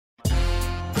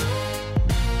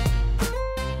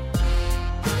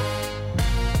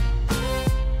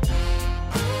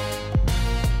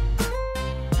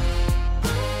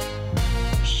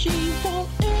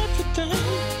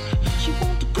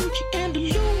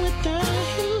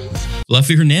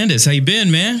Fluffy Hernandez, how you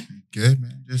been, man? Good,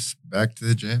 man. Just back to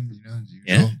the gym, as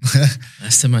usual. Yeah.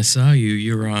 Last time I saw you,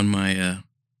 you were on my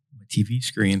TV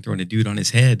screen throwing a dude on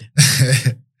his head.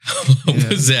 What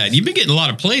was that? You've been getting a lot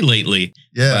of play lately,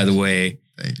 by the way.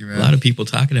 Thank you, man. A lot of people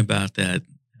talking about that.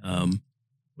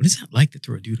 What is that like to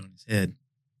throw a dude on his head?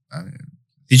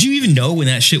 Did you even know when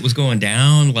that shit was going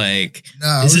down? Like,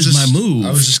 no, this is my move.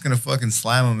 I was just going to fucking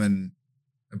slam him, and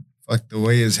fuck, the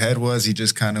way his head was, he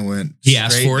just kind of went He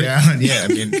asked for down. Yeah, I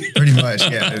mean, pretty much.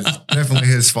 Yeah, it's definitely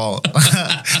his fault.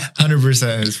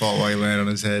 100% his fault why he landed on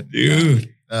his head.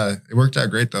 Dude. It worked out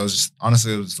great, though.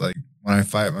 Honestly, it was like, when I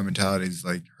fight, my mentality is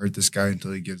like, hurt this guy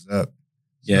until he gives up.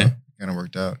 So yeah. It kind of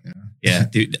worked out, Yeah,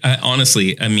 dude.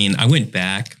 I went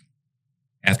back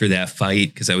after that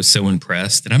fight because I was so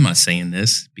impressed. And I'm not saying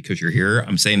this because you're here.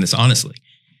 I'm saying this honestly.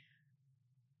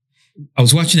 I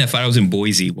was watching that fight. I was in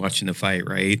Boise watching the fight,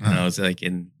 right? And I was like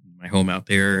in my home out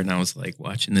there, and I was like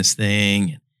watching this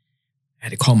thing. And I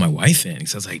had to call my wife in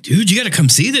because I was like, dude, you got to come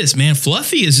see this, man.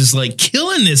 Fluffy is just like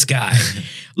killing this guy.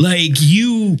 Like,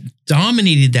 you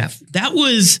dominated that. That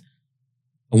was,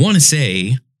 I want to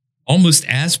say, almost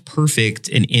as perfect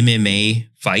an MMA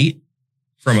fight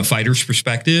from a fighter's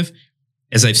perspective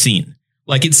as I've seen.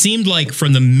 Like, it seemed like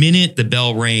from the minute the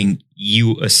bell rang,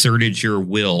 you asserted your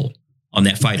will on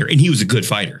that fighter. And he was a good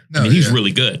fighter. I mean, he was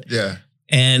really good. Yeah.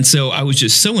 And so I was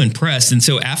just so impressed. And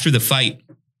so after the fight,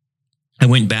 I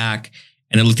went back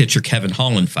and I looked at your Kevin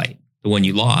Holland fight, the one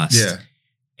you lost. Yeah.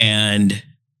 And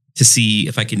to see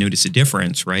if I could notice a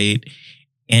difference, right?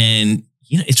 And,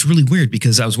 it's really weird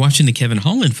because I was watching the Kevin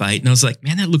Holland fight and I was like,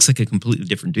 man, that looks like a completely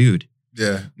different dude.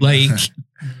 Yeah. Like,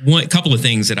 one couple of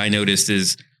things that I noticed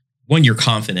is, one, your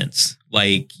confidence.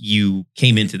 Like, you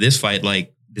came into this fight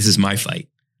like, this is my fight.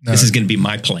 This is going to be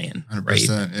my plan. 100%,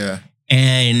 right? Yeah.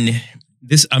 And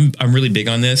this, I'm really big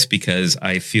on this because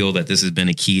I feel that this has been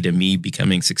a key to me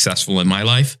becoming successful in my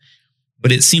life.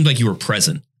 But it seemed like you were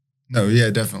present. No, yeah,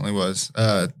 it definitely was.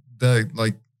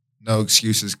 No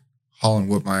excuses. Holland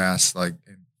whooped my ass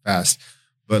fast.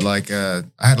 But I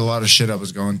had a lot of shit I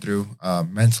was going through.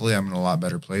 Mentally, I'm in a lot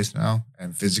better place now,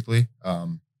 and physically,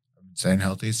 I'm staying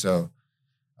healthy. So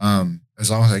as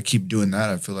long as I keep doing that,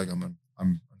 I feel like I'm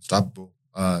unstoppable.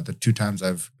 The 2 times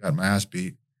I've got my ass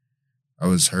beat, I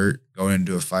was hurt going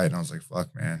into a fight, and I was like,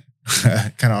 "Fuck, man,"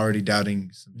 kind of already doubting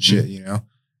some shit,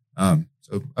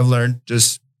 So I've learned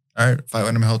just all right, fight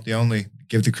when I'm healthy only.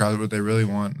 Give the crowd what they really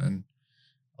want, and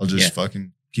I'll just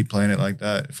fucking keep playing it like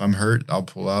that. If I'm hurt, I'll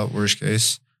pull out, worst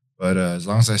case. But as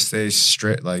long as I stay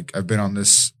straight, like I've been on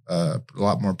this a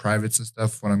lot more privates and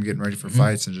stuff when I'm getting ready for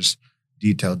fights, and just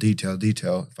detail.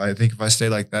 If I stay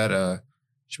like that,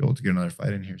 should be able to get another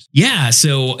fight in here. Yeah.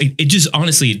 So it just,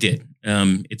 honestly, it did.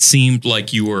 It seemed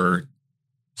like you were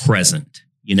present,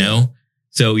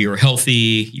 So you were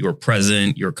healthy, you were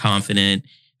present, you were confident.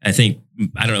 I think,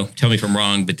 I don't know, tell me if I'm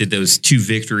wrong, but did those 2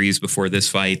 victories before this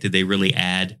fight, did they really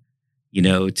add,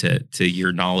 to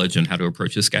your knowledge on how to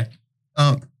approach this guy?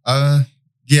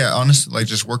 Yeah, honestly,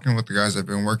 just working with the guys I've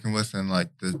been working with, and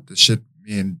the shit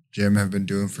me and Jim have been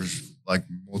doing for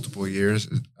multiple years.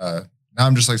 Now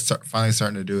I'm just finally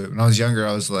starting to do it. When I was younger,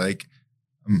 I was like,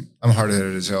 I'm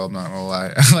hard-headed as hell. I'm not gonna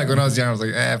lie. When I was young, I was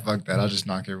like, fuck that. I'll just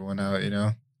knock everyone out.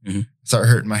 Start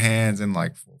hurting my hands and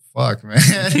fuck, man.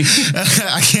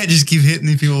 I can't just keep hitting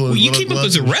these people. Well, you came up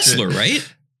as a wrestler, right?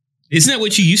 Isn't that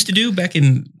what you used to do back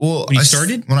in when you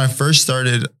started? When I first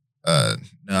started, no,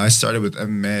 I started with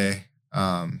MMA.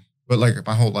 But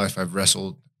my whole life I've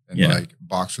wrestled and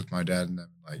boxed with my dad, and then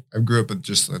I grew up with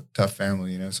just a tough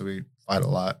family, so we fight a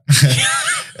lot.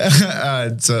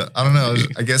 So I don't know.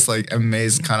 I guess MMA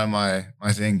is kind of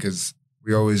my thing, because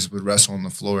we always would wrestle on the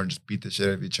floor and just beat the shit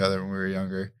out of each other when we were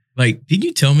younger. Did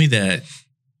you tell me that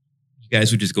you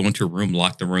guys would just go into a room,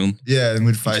 lock the room? Yeah, and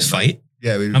we'd fight. Just fight?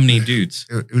 Yeah. How many dudes?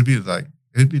 It would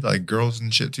be girls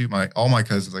and shit too. All my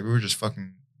cousins, we were just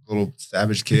fucking little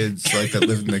savage kids that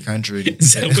lived in the country.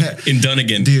 In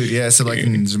Dunnigan. Dude, yeah. So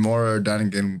in Zamora or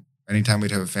Dunnigan, anytime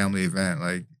we'd have a family event,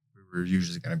 we were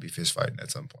usually going to be fist fighting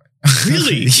at some point.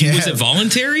 Really? Yeah. Was it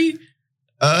voluntary?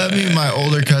 I mean, my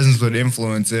older cousins would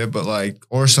influence it, but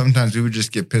or sometimes we would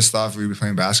just get pissed off. We'd be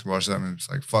playing basketball or something, and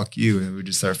it's fuck you, and we'd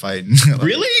just start fighting.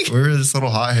 Really? We were just little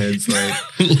hotheads.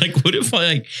 What if all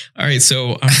right,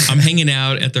 so I'm hanging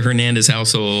out at the Hernandez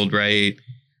household, right?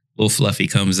 Little Fluffy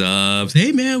comes up.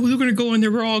 Hey, man, we're going to go in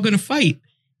there. We're all going to fight.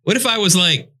 What if I was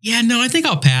like, yeah, no, I think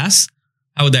I'll pass.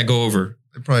 How would that go over?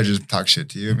 They probably just talk shit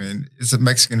to you. I mean, it's a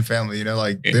Mexican family,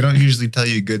 they don't usually tell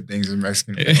you good things in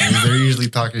Mexican families. They're usually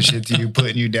talking shit to you,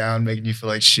 putting you down, making you feel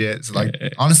like shit. So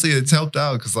honestly, it's helped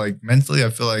out because mentally,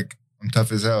 I feel like I'm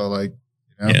tough as hell.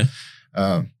 Yeah.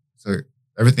 So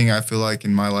everything I feel like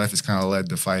in my life has kind of led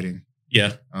to fighting.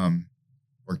 Yeah.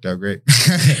 Worked out great.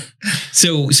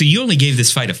 So you only gave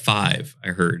this fight a 5. I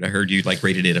heard you like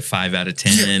rated it a 5 out of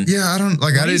 10. Yeah, I don't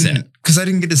like. Why I didn't because I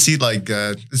didn't get to see like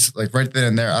it's like right then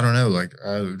and there. I don't know. Like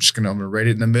I'm gonna rate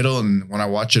it in the middle, and when I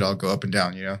watch it, I'll go up and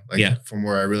down. You know, like from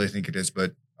where I really think it is.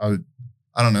 But I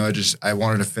don't know. I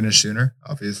wanted to finish sooner.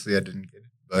 Obviously, I didn't get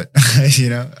it, but you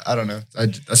know, I don't know.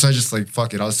 So I just like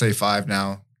fuck it. I'll say 5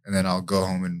 now, and then I'll go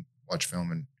home and watch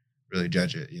film and really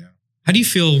judge it. You know. How do you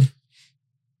feel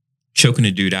choking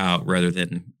a dude out rather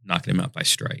than knocking him out by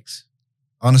strikes?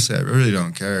 Honestly, I really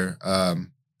don't care.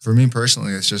 For me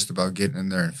personally, it's just about getting in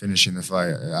there and finishing the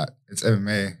fight. It's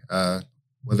MMA.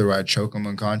 Whether I choke them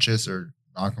unconscious or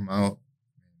knock them out,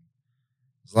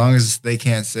 as long as they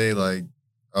can't say like,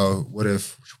 "Oh, what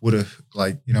if?"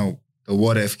 Like, you know, the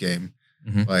what if game.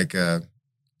 Mm-hmm. Like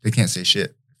they can't say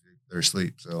shit if they're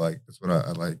asleep. So like that's what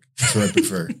I like. That's what I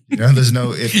prefer. You know, there's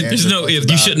no if. There's no if.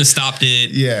 You shouldn't have stopped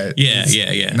it.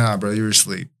 Yeah. Nah, bro, you were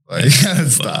asleep. Like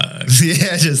stop.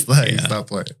 Yeah, just like stop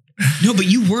playing. No, but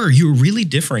you were really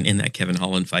different in that Kevin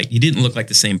Holland fight. You didn't look like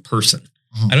the same person.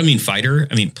 I don't mean fighter.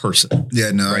 I mean person. Yeah,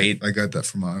 no, right? I got that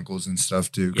from my uncles and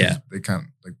stuff too. Yeah, they kind of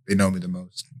like they know me the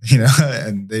most, you know,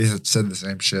 and they said the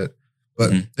same shit.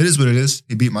 But it is what it is.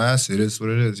 He beat my ass. It is what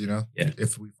it is, you know. Yeah.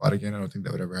 If we fought again, I don't think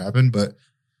that would ever happen. But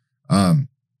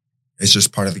it's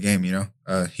just part of the game, you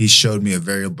know. He showed me a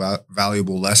very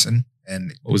valuable lesson.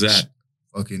 And what was that?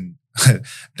 Fucking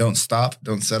don't stop,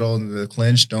 don't settle into the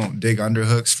clinch, don't dig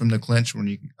underhooks from the clinch when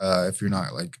you if you're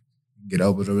not like get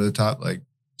elbowed over the top, like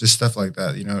just stuff like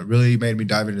that. You know, it really made me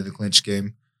dive into the clinch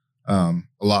game a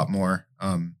lot more.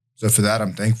 So for that,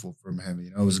 I'm thankful from him.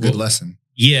 You know, it was a good lesson.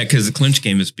 Yeah, because the clinch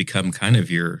game has become kind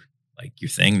of your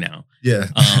thing now. Yeah.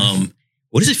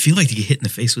 What does it feel like to get hit in the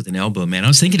face with an elbow, man? I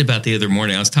was thinking about the other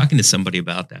morning. I was talking to somebody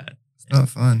about that. It's not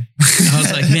fun. I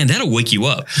was like, man, that'll wake you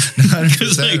up.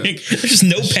 Because like, there's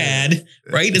no pad,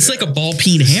 right? It's like a ball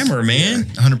peen hammer, man.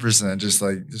 100%.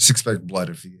 Just expect blood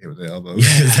if you hit with the elbow.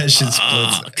 Yeah. That shit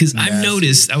splits. Because I've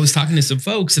noticed, I was talking to some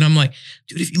folks and I'm like,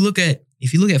 dude, if you look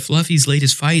at Fluffy's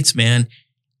latest fights, man,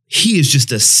 he is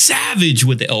just a savage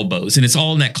with the elbows, and it's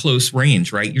all in that close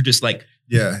range, right? You're just like,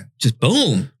 just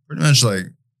boom. Pretty much like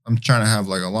I'm trying to have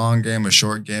like a long game, a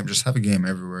short game, just have a game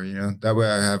everywhere, you know? That way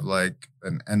I have like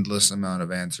an endless amount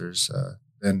of answers.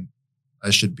 Then I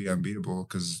should be unbeatable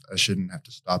because I shouldn't have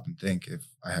to stop and think if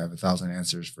I have 1,000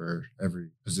 answers for every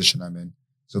position I'm in.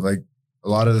 So like a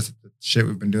lot of the shit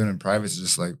we've been doing in private is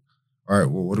just like, all right,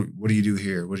 well, what do you do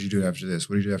here? What do you do after this?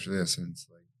 What do you do after this? And it's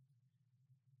like,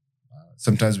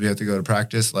 sometimes we have to go to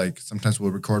practice. Like sometimes we'll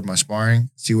record my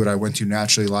sparring, see what I went to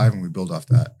naturally live, and we build off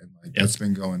that. And like that's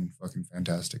been going fucking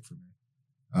fantastic for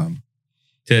me.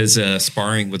 Does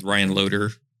sparring with Ryan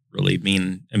Loader really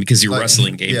mean? And because your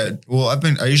wrestling game, Well,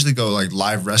 I usually go like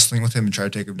live wrestling with him and try to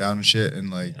take him down and shit,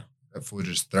 and like that fool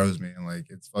just throws me, and like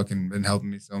it's fucking been helping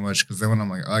me so much. Because then when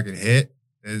I'm like, I get hit,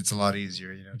 it's a lot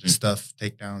easier, you know, just stuff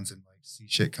takedowns and like see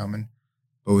shit coming.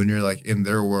 But when you're like in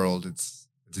their world, it's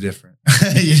different.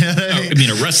 You know what I mean?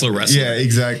 A wrestler. Yeah,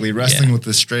 exactly. Wrestling with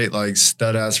the straight, like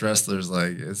stud ass wrestlers,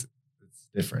 like it's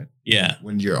different. Yeah.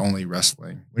 When you're only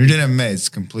wrestling. When you're doing MMA, it's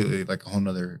completely like a whole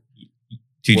nother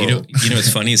dude, world. You know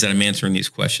what's funny is that I'm answering these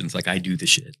questions like I do the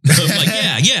shit. I'm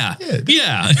like,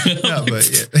 yeah. No, but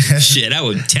shit, I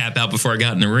would tap out before I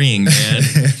got in the ring, man.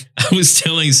 I was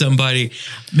telling somebody,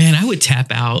 man, I would tap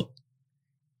out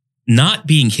not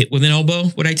being hit with an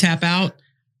elbow. Would I tap out?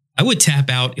 I would tap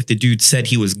out if the dude said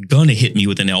he was gonna hit me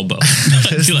with an elbow.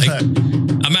 Like,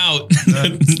 I'm out.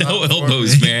 No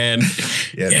elbows, man.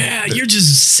 Yeah, you're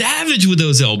just savage with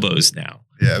those elbows now.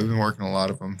 Yeah, I've been working a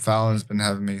lot of them. Fallon's been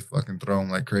having me fucking throw them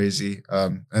like crazy.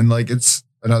 And like it's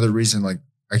another reason like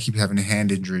I keep having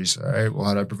hand injuries. All right, well,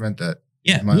 how do I prevent that?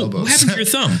 Yeah, what happened to your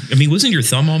thumb? I mean, wasn't your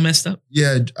thumb all messed up?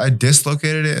 Yeah, I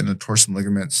dislocated it and I tore some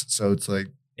ligaments. So it's like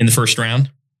in the first round.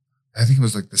 I think it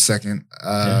was like the second.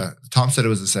 Tom said it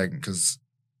was the second because,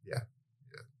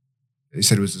 he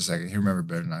said it was the second. He remembered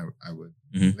better than I would.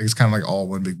 Mm-hmm. Like it's kind of like all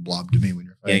one big blob to me when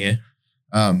you're fighting.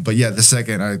 Yeah. But yeah, the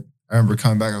second I remember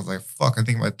coming back, I was like, "Fuck, I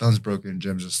think my thumb's broken."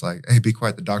 Jim's just like, "Hey, be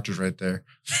quiet, the doctor's right there."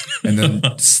 And then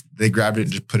they grabbed it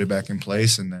and just put it back in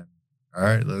place, and then, all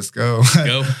right, let's go.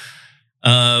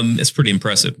 It's pretty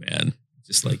impressive, man.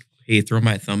 Just like, hey, throw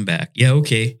my thumb back. Yeah,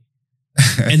 okay.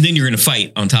 And then you're going to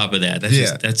fight on top of that.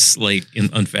 That's like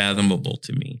unfathomable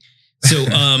to me. So,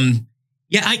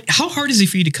 how hard is it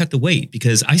for you to cut the weight?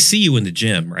 Because I see you in the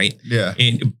gym, right? Yeah.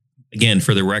 And again,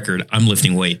 for the record, I'm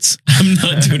lifting weights. I'm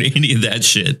not doing any of that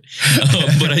shit.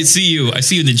 But I see you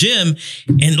in the gym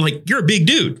and like, you're a big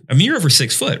dude. I mean, you're over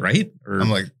 6 foot, right? I'm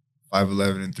like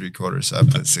 5'11" and 3/4, so I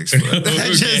put 6 foot.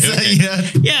 Okay.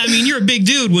 Yeah, I mean, you're a big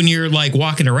dude when you're like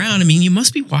walking around. I mean, you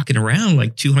must be walking around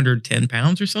like 210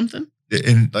 pounds or something.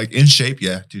 In shape,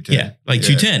 yeah, 210. Yeah, like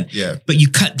 210. Yeah. But you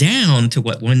cut down to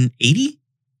what, 180,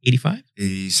 85?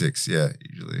 86, yeah,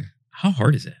 usually. How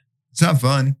hard is that? It's not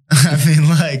fun. I mean,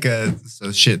 like,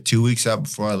 so shit, 2 weeks out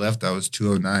before I left, I was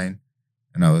 209,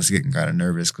 and I was getting kind of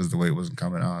nervous because the weight wasn't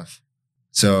coming off.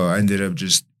 So I ended up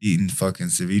just eating fucking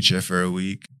ceviche for a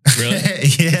week. Really? Yeah.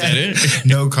 Is that it?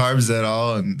 No carbs at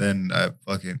all. And then I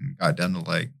fucking got down to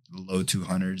like the low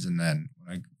 200s. And then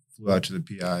when I flew out to the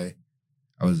PI,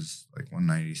 I was like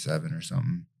 197 or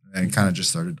something. And it kind of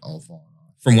just started all falling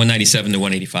off. From 197 to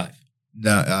 185?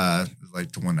 No, it was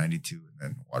like to 192 and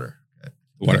then water.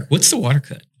 Water. What's the water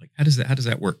cut? Like, how does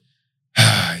that work?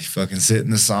 You fucking sit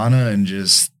in the sauna and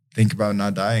just think about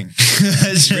not dying.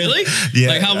 Really? Yeah.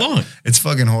 Like how long? It's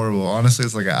fucking horrible. Honestly,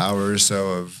 it's like an hour or so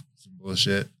of some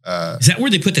bullshit. Is that where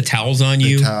they put the towels on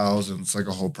you? The towels, and it's like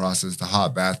a whole process. The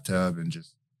hot bathtub and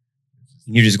just.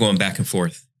 You're just going back and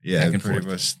forth. Yeah, back and pretty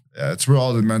forth. much. Yeah, it's where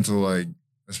all the mental, like,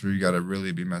 that's where you got to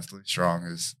really be mentally strong.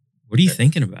 Is what are you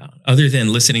thinking about other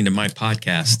than listening to my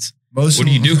podcasts? What are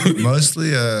you doing?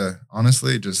 Mostly,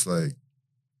 honestly, just like,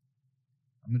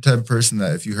 I'm the type of person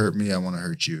that if you hurt me, I want to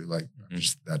hurt you. Like, I'm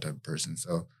just that type of person.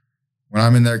 So when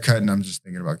I'm in there cutting, I'm just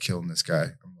thinking about killing this guy.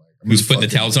 I'm like, who's putting the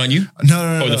towels on you?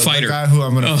 No. Oh, the fighter. The guy who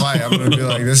I'm going to fight. I'm going to be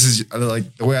like, this is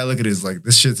like, the way I look at it is like,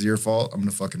 this shit's your fault. I'm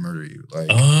going to fucking murder you. Like,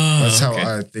 that's how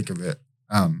I think of it.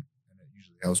 And it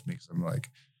usually helps me because I'm like,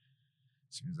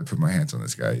 as soon as I put my hands on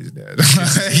this guy, he's dead.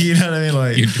 You know what I mean?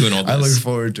 Like, you're doing all this.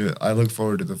 I look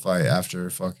forward to the fight after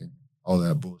fucking all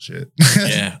that bullshit.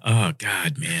 Yeah. Oh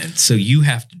God, man. So you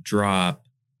have to drop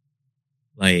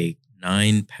like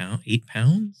 8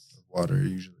 pounds of water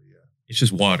usually. Yeah. It's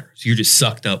just water. So you're just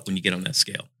sucked up when you get on that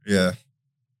scale. Yeah.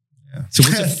 So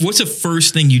what's the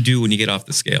first thing you do when you get off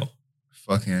the scale?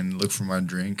 Fucking look for my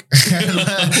drink.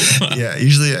 Yeah.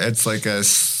 Usually it's like a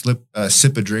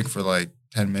sip of drink for like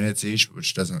 10 minutes each,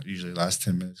 which doesn't usually last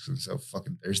 10 minutes because I'm so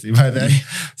fucking thirsty by then.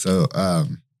 So,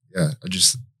 yeah, I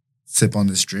just sip on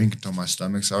this drink until my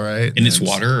stomach's all right. And it's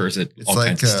water, or is it all like,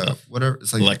 kinds of stuff? Whatever.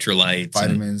 It's like electrolytes,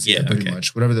 vitamins. Yeah, pretty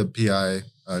much. Whatever the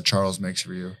PI Charles makes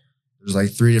for you. There's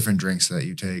like 3 different drinks that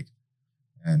you take,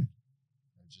 and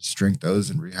I just drink those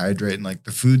and rehydrate. And like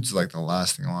the food's like the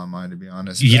last thing on my mind, to be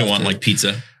honest. You don't want like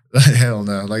pizza? Hell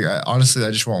no. Like honestly,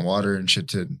 I just want water and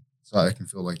shit so I can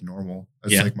feel like normal.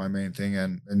 That's like my main thing,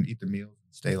 and eat the meals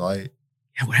and stay light.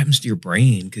 Yeah, what happens to your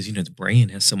brain? Because the brain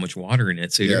has so much water in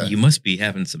it, so you must be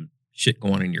having some shit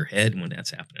going on in your head when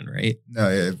that's happening, right? No,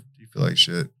 yeah, you feel like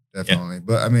shit, definitely. Yeah.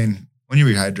 But I mean, when you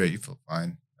rehydrate, you feel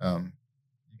fine. You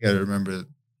got to remember that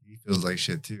he feels like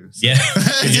shit too. So. Yeah.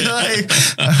 You're like,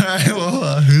 all right,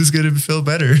 well, who's gonna feel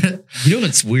better? You know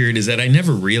what's weird is that I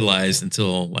never realized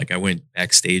until like I went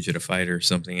backstage at a fight or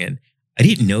something, and I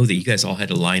didn't know that you guys all had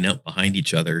to line up behind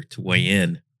each other to weigh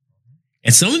in.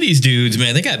 And some of these dudes,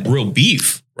 man, they got real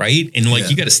beef, right? And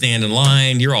like you got to stand in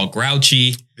line. You're all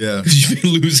grouchy. Yeah. Because you've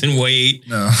been losing weight.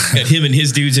 No. Got him and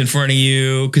his dudes in front of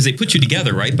you because they put you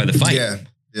together, right? By the fight. Yeah.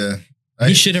 Yeah.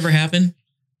 Any shit ever happen?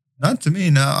 Not to me.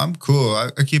 No, I'm cool.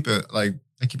 I keep it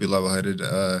level headed.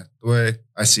 The way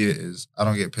I see it is I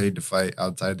don't get paid to fight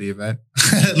outside the event.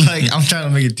 Like I'm trying to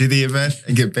make it to the event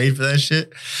and get paid for that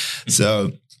shit.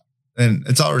 So, and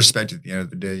it's all respect at the end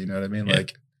of the day. You know what I mean? Yeah.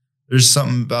 Like there's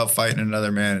something about fighting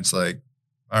another man. It's like,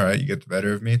 all right, you get the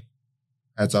better of me.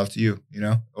 Hats off to you,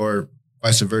 or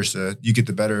vice versa. You get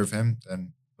the better of him.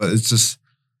 But it's just,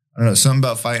 I don't know, something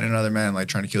about fighting another man, like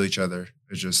trying to kill each other.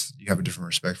 It's just, you have a different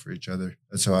respect for each other.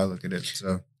 That's how I look at it.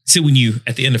 So when you,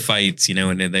 at the end of fights, and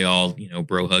then they all,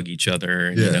 bro hug each other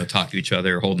and, talk to each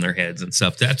other, holding their heads and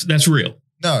stuff. That's real.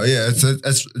 No, yeah.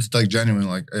 It's like genuine.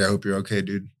 Like, hey, I hope you're okay,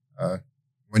 dude.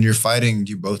 When you're fighting,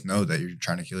 you both know that you're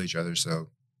trying to kill each other. So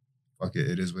fuck it.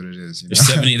 It is what it is.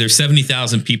 There's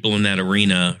 70,000 people in that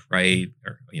arena, right?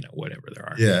 Or, whatever there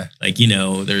are. Yeah. Like,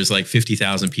 there's like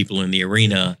 50,000 people in the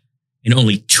arena and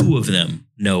only 2 of them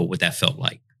know what that felt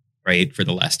like, right? For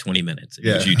the last 20 minutes.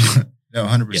 It was you two. No,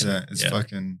 100%. It's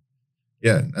fucking,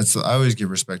 I always give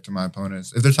respect to my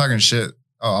opponents. If they're talking shit,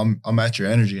 I'll match your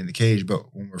energy in the cage,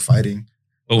 but when we're fighting.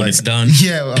 But when it's done.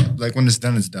 Yeah. Like when it's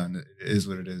done, it's done. It is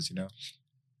what it is,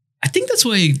 I think that's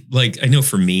why, like, I know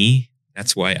for me,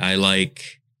 that's why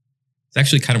it's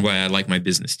actually kind of why I like my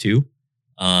business too.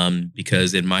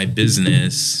 Because in my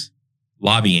business,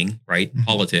 lobbying, right? Mm-hmm.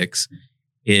 Politics,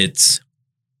 it's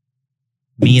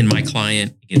me and my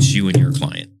client against you and your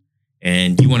client.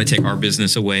 And you want to take our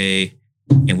business away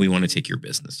and we want to take your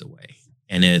business away.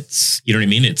 And it's, you know what I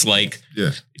mean? It's like,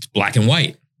 it's black and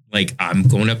white. Like I'm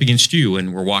going up against you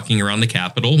and we're walking around the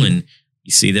Capitol and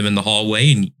you see them in the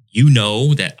hallway and you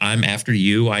know that I'm after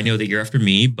you. I know that you're after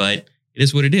me, but it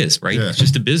is what it is, right? Yeah. It's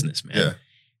just a business, man. Yeah.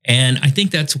 And I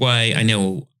think that's why I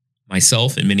know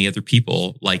myself and many other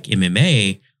people like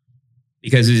MMA,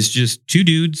 because it's just two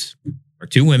dudes or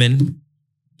two women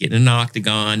getting in an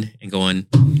octagon and going,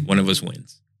 one of us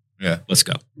wins. Yeah. Let's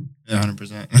go. Yeah,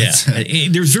 100%. Yeah.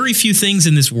 There's very few things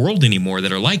in this world anymore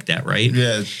that are like that, right?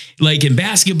 Yeah. Like in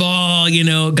basketball, you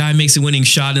know, a guy makes a winning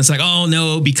shot and it's like, oh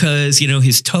no, because, you know,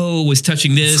 his toe was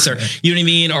touching this or, you know what I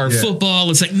mean? Or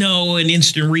football, it's like, no, an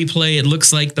instant replay. It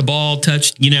looks like the ball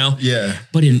touched, you know? Yeah.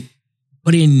 But in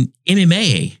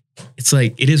MMA, it's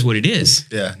like, it is what it is.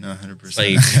 Yeah, no, 100%. It's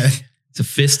like, it's a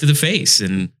fist to the face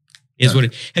and is what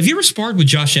it, have you ever sparred with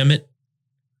Josh Emmett?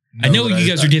 No, I know you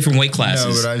guys are different weight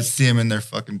classes. No, but I see him in there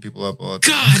fucking people up all the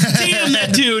time. God damn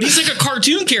that dude. He's like a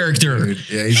cartoon character. Dude,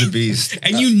 yeah, he's a beast.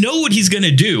 And you know what he's going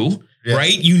to do,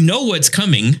 right? You know what's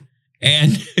coming.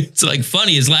 And it's like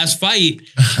funny. His last fight,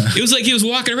 it was like he was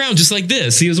walking around just like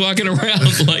this. He was walking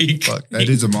around like. Fuck, that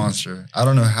dude's a monster. I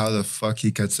don't know how the fuck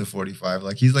he cuts to 45.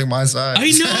 Like, he's like my size.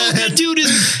 I know. That dude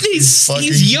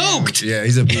he's yoked. Yeah,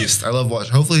 he's a beast. I love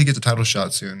watching. Hopefully he gets a title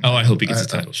shot soon. Oh, I hope he gets a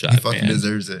title shot. He fucking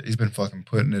deserves it. He's been fucking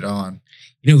putting it on.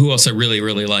 You know who else I really,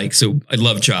 really like? So I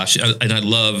love Josh. And I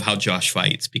love how Josh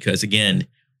fights because, again,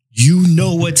 you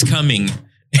know what's coming.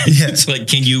 It's like,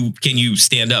 can you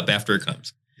stand up after it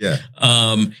comes? Yeah.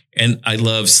 And I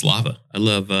love Slava. I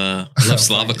love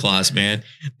Slava Claus, man.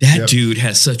 That dude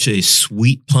has such a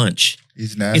sweet punch.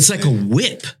 He's nasty. It's like a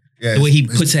whip. Yeah, the way he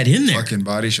puts that in there. Fucking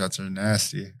body shots are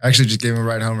nasty. I actually just gave him a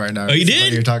ride home right now. Oh, you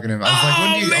did? You're talking to him. I was like,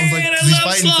 when do you? I was like, I he's love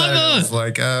fighting Slava. Saturday. I was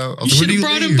like, you should have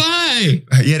brought him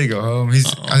by. He had to go home. I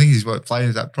think he's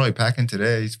flying. Probably packing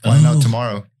today. He's flying out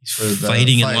tomorrow. He's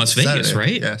fighting in Las Vegas,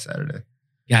 Saturday. right? Yeah, Saturday.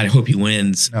 God, I hope he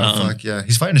wins. No, fuck yeah.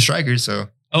 He's fighting a striker, so.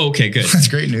 Oh, okay, good. That's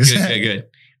great news. Good.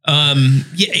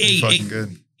 Fucking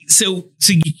good. So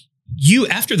you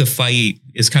after the fight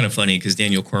is kind of funny because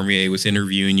Daniel Cormier was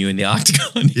interviewing you in the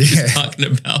octagon. He was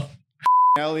talking about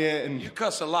Elliot, and you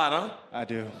cuss a lot, huh? I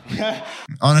do.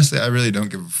 Honestly, I really don't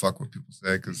give a fuck what people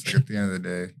say because at the end of the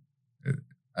day,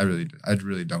 I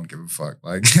really don't give a fuck.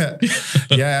 Like,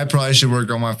 yeah, I probably should work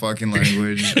on my fucking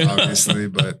language, obviously,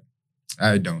 but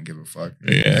I don't give a fuck.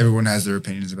 Yeah. Everyone has their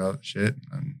opinions about shit.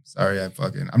 I'm sorry,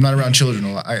 I'm not around children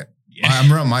a lot.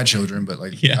 I'm around my children, but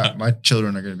my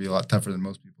children are going to be a lot tougher than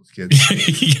most people's kids.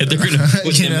 Yeah, they're going to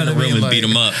put them in a room and beat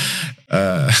them up.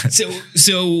 So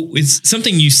it's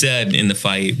something you said in the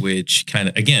fight, which kind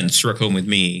of, again, struck home with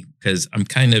me because I'm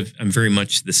very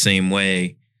much the same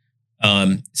way.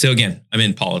 So again, I'm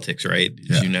in politics, right?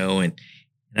 As you know, and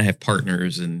I have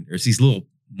partners and there's these little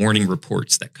morning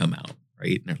reports that come out,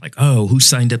 right? And they're like, oh, who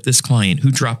signed up this client?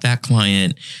 Who dropped that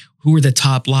client? Who are the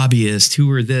top lobbyists?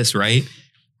 Who are this, right?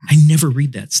 I never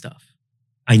read that stuff.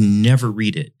 I never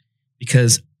read it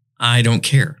because I don't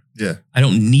care. Yeah. I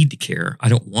don't need to care. I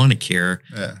don't want to care.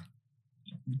 Yeah.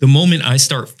 The moment I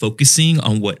start focusing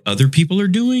on what other people are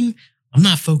doing, I'm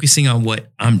not focusing on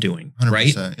what I'm doing. 100%,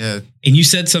 right? Yeah. And you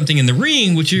said something in the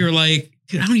ring, which you're like,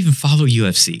 dude, I don't even follow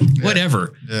UFC. Yeah.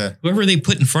 Whatever. Yeah. Whoever they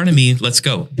put in front of me, let's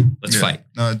go. Let's fight.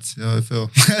 No, that's how I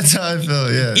feel. That's how I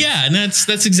feel. Yeah. Yeah. And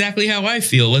that's exactly how I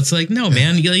feel. It's like, no,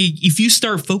 man, if you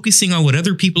start focusing on what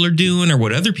other people are doing or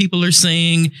what other people are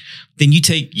saying, then you're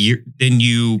taking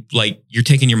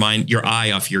your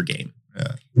eye off your game.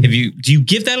 Yeah. Do you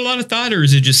give that a lot of thought or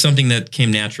is it just something that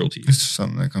came natural to you? It's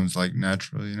something that comes like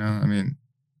natural, you know? I mean,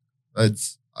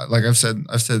 it's like I've said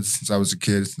since I was a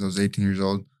kid, since I was 18 years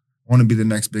old, I want to be the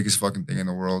next biggest fucking thing in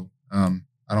the world. I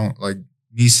don't like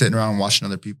me sitting around watching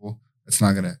other people. That's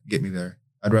not going to get me there.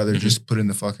 I'd rather just put in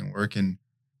the fucking work and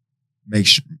make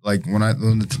sure, like when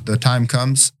the time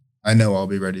comes, I know I'll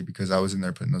be ready because I was in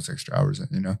there putting those extra hours in,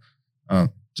 you know?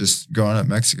 Just growing up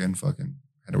Mexican, fucking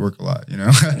had to work a lot, you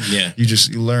know? Yeah.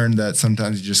 You learn that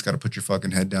sometimes you just got to put your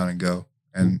fucking head down and go.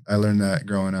 And I learned that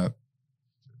growing up.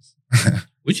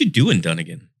 What'd you do in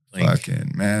Dunnigan? Like,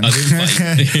 fucking man. Other than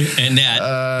fight and that.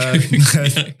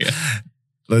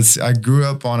 I grew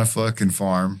up on a fucking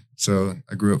farm. So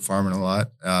I grew up farming a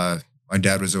lot. My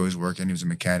dad was always working. He was a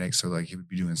mechanic. So like he would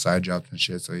be doing side jobs and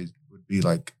shit. So he'd be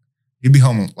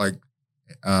home like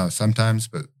sometimes,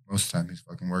 but most of the time he's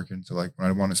fucking working. So like when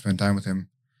I want to spend time with him,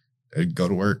 I'd go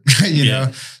to work, you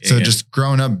know? So just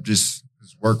growing up, just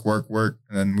work.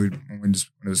 And then when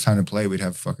it was time to play, we'd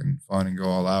have fucking fun and go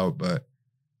all out. But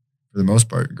for the most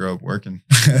part, grow up working.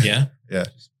 Yeah. Yeah.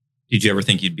 Did you ever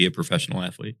think you'd be a professional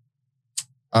athlete?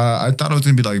 I thought it was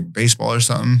going to be like baseball or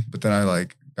something, but then I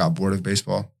like got bored of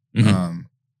baseball. Mm-hmm.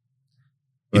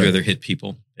 You'd rather hit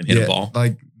people than hit a ball.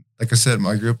 Like like I said,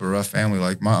 I grew up a rough family.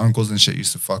 Like my uncles and shit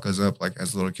used to fuck us up like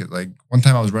as a little kid. Like one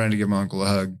time I was running to give my uncle a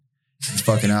hug. This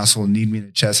fucking asshole kneed me in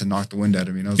the chest and knocked the wind out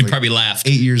of me. And I was He like, probably laughed.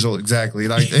 8 years old. Exactly.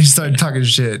 Like he started talking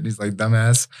shit. And he's like,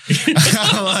 dumbass.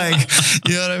 I'm like,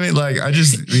 you know what I mean? Like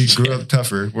we grew up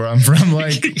tougher where I'm from.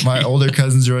 Like my older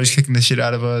cousins are always kicking the shit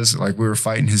out of us. Like we were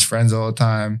fighting his friends all the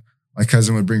time. My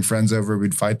cousin would bring friends over.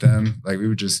 We'd fight them. Like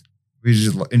we just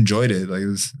enjoyed it. Like it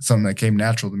was something that came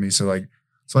natural to me. So like,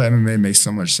 that's why MMA makes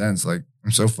so much sense. Like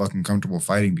I'm so fucking comfortable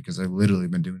fighting because I've literally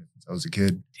been doing it since I was a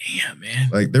kid. Damn, man.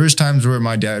 Like there was times where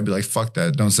my dad would be like, fuck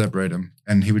that, don't separate them.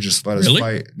 And he would just let us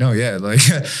fight. No, yeah. Like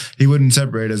he wouldn't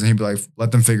separate us and he'd be like,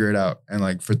 let them figure it out. And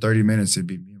like for 30 minutes, it'd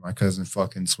be me and my cousin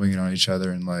fucking swinging on each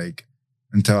other and like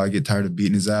until I get tired of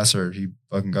beating his ass or he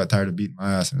fucking got tired of beating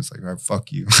my ass. And it's like, all right, fuck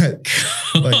you.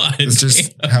 Like it's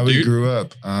just how we grew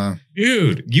up.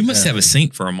 Dude, you must have a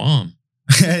saint for a mom.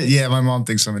 Yeah, my mom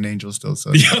thinks I'm an angel still.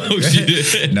 So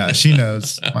Nah, she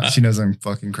knows. She knows I'm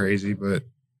fucking crazy. But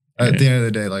at the end of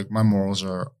the day, like my morals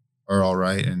are all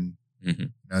right, and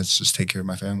it's just take care of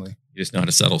my family. You just know how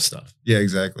to settle stuff. Yeah,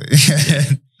 exactly.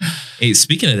 Hey,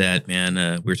 speaking of that, man,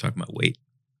 we were talking about weight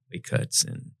cuts,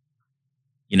 and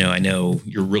I know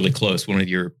you're really close. One of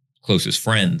your closest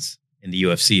friends in the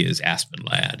UFC is Aspen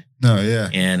Ladd. No, yeah,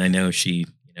 and I know she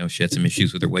had some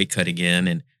issues with her weight cut again,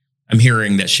 and I'm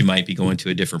hearing that she might be going to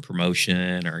a different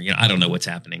promotion or, I don't know what's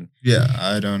happening. Yeah,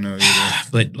 I don't know either.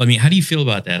 But I mean, how do you feel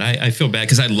about that? I feel bad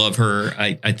because I love her.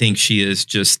 I think she is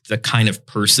just the kind of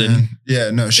person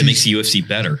that makes the UFC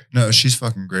better. No, she's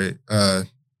fucking great.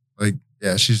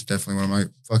 She's definitely one of my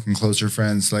fucking closer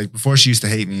friends. Like before she used to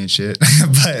hate me and shit, but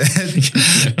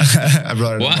I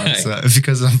brought it up once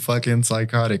because I'm fucking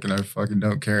psychotic and I fucking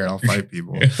don't care and I'll fight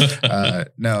people.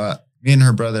 Me and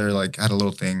her brother like had a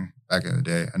little thing back in the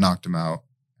day. I knocked him out,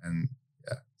 and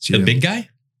the big guy,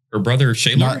 her brother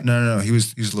Shaylor. No. He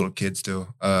was a little kid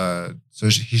still. So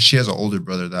she has an older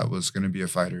brother that was going to be a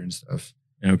fighter and stuff.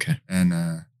 Okay, and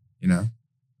we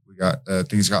got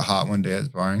things got hot one day at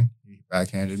sparring. He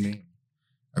backhanded me.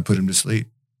 I put him to sleep.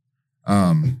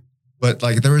 But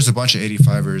like there was a bunch of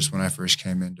 85ers when I first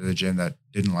came into the gym that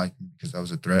didn't like me because I was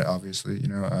a threat. Obviously,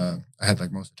 I had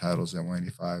like most of the titles at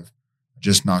 185. I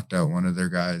just knocked out one of their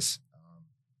guys.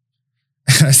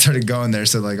 And I started going there.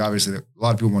 So like, obviously a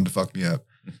lot of people wanted to fuck me up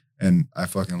and I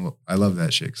love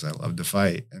that shit. Cause I love to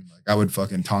fight. And like, I would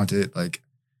fucking taunt it. Like,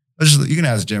 you can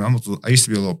ask Jim. I used to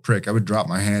be a little prick. I would drop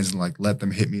my hands and like, let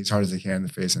them hit me as hard as they can in the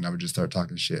face. And I would just start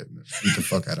talking shit and beat the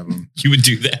fuck out of them. You would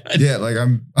do that? Yeah. Like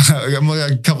I'm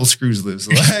like a couple screws loose.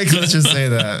 Like, let's just say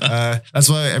that. That's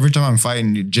why every time I'm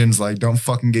fighting, Jim's like, don't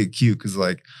fucking get cute. Cause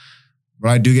like,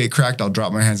 when I do get cracked, I'll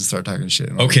drop my hands and start talking shit.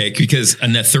 Okay, because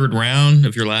in that third round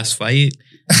of your last fight,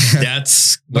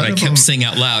 that's what I kept saying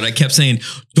out loud. I kept saying,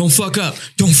 don't fuck up,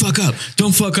 don't fuck up,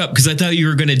 don't fuck up. Because I thought you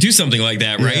were going to do something like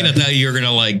that, right? Yeah. I thought you were going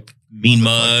to like mean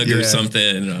mug or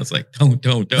something. And I was like, don't.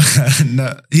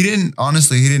 No, he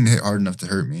didn't hit hard enough to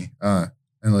hurt me. And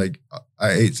like,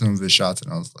 I ate some of his shots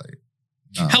and I was like,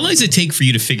 nah. How long does it take for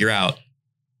you to figure out?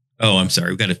 Oh, I'm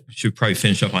sorry. Should probably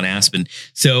finish up on Aspen.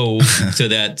 So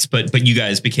but you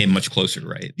guys became much closer,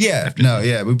 right? Yeah.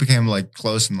 We became like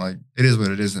close and like, it is what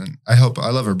it is. And I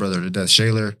love her brother to death.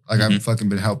 Shaylor, like I've fucking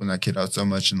been helping that kid out so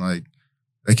much. And like,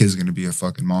 that kid's going to be a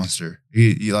fucking monster.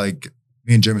 He like,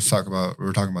 me and Jim we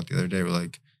were talking about the other day. We're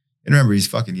like, and remember, he's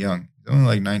fucking young. He's only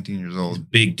like 19 years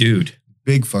old. Big dude.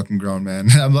 Big fucking grown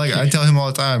man. And I'm like, I tell him all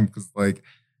the time because like,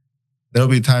 there'll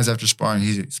be times after sparring,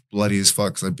 he's bloody as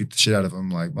fuck because I beat the shit out of him. I'm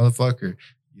like, motherfucker,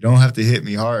 you don't have to hit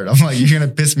me hard. I'm like, you're going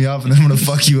to piss me off and then I'm going to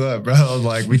fuck you up, bro.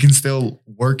 Like, we can still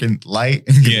work and light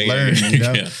and learn, you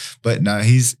know? Yeah. But no,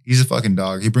 he's a fucking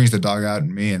dog. He brings the dog out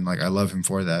in me and like, I love him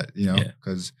for that,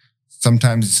 because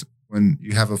sometimes when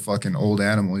you have a fucking old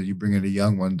animal, you bring in a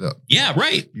young one to. Yeah,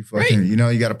 right. You fucking, you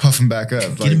got to puff him back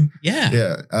up. Like,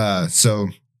 yeah. So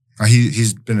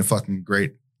he's been a fucking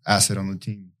great asset on the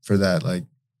team for that. Like,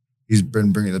 he's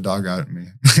been bringing the dog out at me.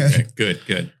 Okay,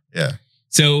 good. Yeah.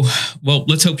 So, well,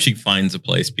 let's hope she finds a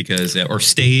place or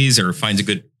stays or finds a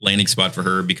good landing spot for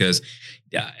her because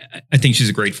I think she's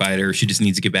a great fighter. She just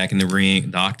needs to get back in the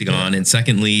ring, the octagon. Yeah. And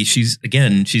secondly, she's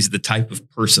the type of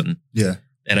person that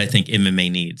I think MMA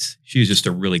needs. She's just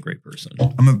a really great person.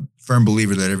 I'm a firm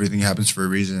believer that everything happens for a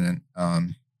reason.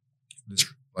 And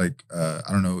I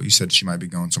don't know, you said she might be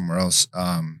going somewhere else.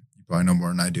 You probably know more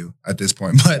than I do at this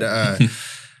point, but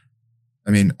I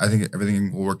mean, I think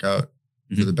everything will work out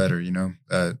for the better,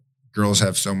 girls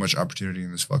have so much opportunity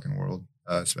in this fucking world,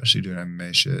 especially doing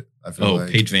MMA shit. I feel like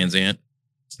Paige Van Zandt.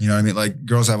 You know what I mean? Like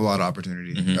girls have a lot of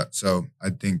opportunity. So I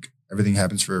think everything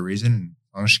happens for a reason. And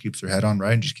as long as she keeps her head on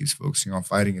right and just keeps focusing on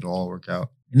fighting, it'll all work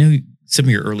out. I know some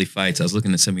of your early fights. I was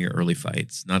looking at some of your early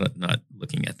fights, not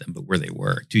looking at them, but where they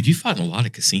were. Dude, you fought in a lot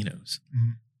of casinos.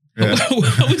 Mm-hmm. Yeah.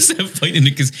 How was that fight in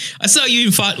the casino? I saw you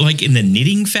even fought like in the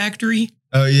knitting factory.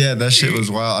 Oh yeah, that shit was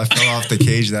wild. I fell off the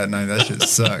cage that night. That shit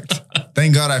sucked.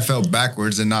 Thank God I fell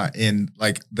backwards and not in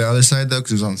like the other side though,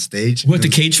 because it was on stage. What, the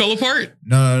cage fell apart?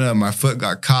 No. My foot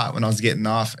got caught when I was getting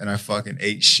off, and I fucking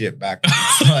ate shit backwards,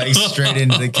 like straight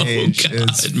into the cage. Oh, God,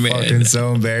 it's man. fucking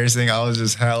so embarrassing. I was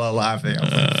just hella laughing. I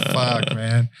was like, "Fuck,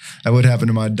 man, that would happen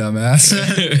to my dumb ass."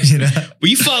 You know. But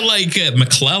you fought like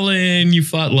McClellan. You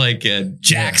fought like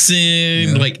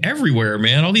Jackson, like everywhere,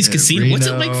 man. All these casinos. Reno. What's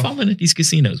it like falling at these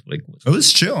casinos? Like, It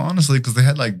was chill, honestly, because they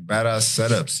had like badass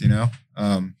setups, you know,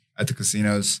 at the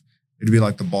casinos. It'd be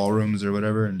like the ballrooms or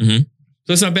whatever. And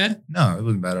so it's not bad? No, it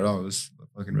wasn't bad at all. It was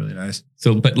fucking really nice.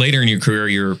 So, but later in your career,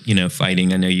 you're,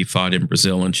 fighting. I know you fought in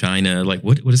Brazil and China. Like,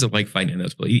 what is it like fighting in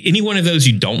those places? Any one of those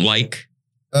you don't like?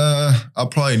 I'll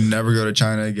probably never go to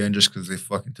China again just because they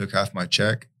fucking took half my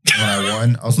check when I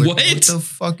won. I was like, what the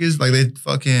fuck is, like, they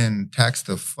fucking taxed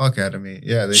the fuck out of me.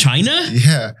 Yeah. China?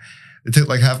 Yeah. They took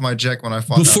like half my check when I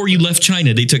fought. Before you left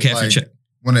China, they took half your check.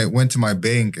 When it went to my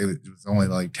bank, it was only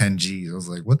like 10 G's. I was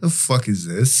like, what the fuck is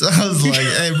this? I was like,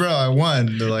 hey, bro, I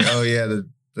won. They're like, oh, yeah,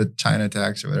 the China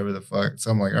tax or whatever the fuck.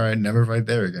 So I'm like, all right, never fight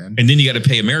there again. And then you got to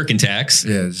pay American tax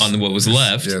on what was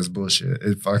left. Yeah, it's bullshit.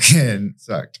 It fucking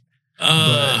sucked.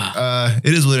 But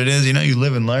it is what it is. You know, you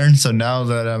live and learn. So now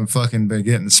that I'm fucking been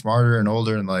getting smarter and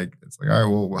older and like, it's like, all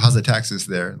right, well, how's the taxes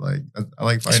there? Like, I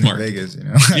like fighting in Vegas, you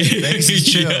know? Vegas is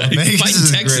chill. Vegas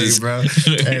is Texas. great,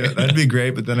 bro. Hey, that'd be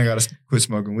great, but then I got to quit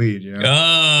smoking weed, you know?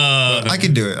 I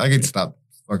could do it. I could stop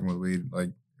fucking with weed, like,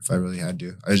 if I really had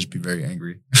to. I'd just be very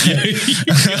angry. We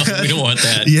don't want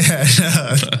that. Yeah.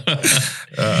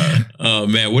 Oh,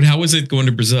 man. How was it going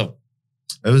to Brazil?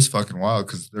 It was fucking wild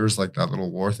because there was like that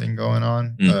little war thing going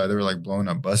on. They were like blowing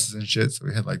up buses and shit. So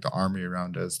we had like the army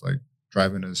around us, like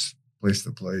driving us place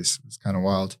to place. It was kind of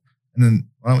wild. And then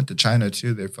when I went to China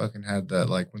too, they fucking had that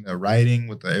like when they're riding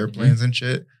with the airplanes and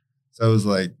shit. So it was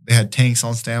like they had tanks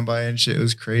on standby and shit. It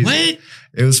was crazy. What?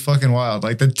 It was fucking wild.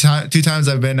 Like the 2 times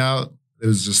I've been out, it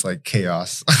was just like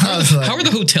chaos. I was like, how are the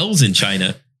hotels in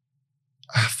China?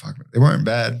 Fuck, they weren't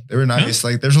bad. They were nice. No?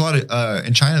 Like there's a lot of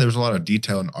in China, there was a lot of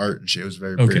detail and art and shit. It was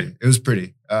very pretty. It was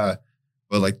pretty. But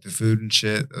like the food and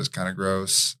shit, that was kind of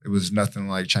gross. It was nothing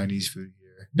like Chinese food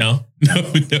here. No,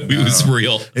 it was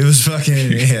real. It was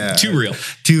fucking Too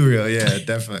real. Yeah,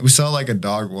 definitely. We saw like a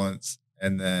dog once,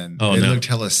 and then it looked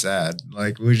hella sad.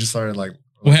 Like we just started like,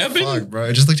 what happened? Fuck, bro.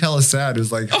 It just looked hella sad. It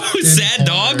was like, sad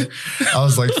dog. I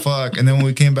was like, fuck. And then when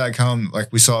we came back home,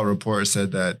 like we saw a report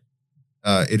said that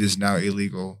it is now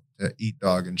illegal to eat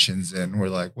dog in Shenzhen. We're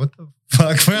like, what the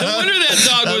fuck? No wonder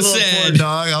that dog was sad. Poor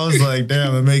dog. I was like,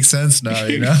 damn, it makes sense now,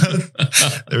 you know?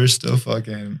 They were still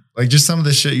fucking, like just some of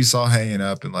the shit you saw hanging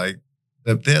up and like,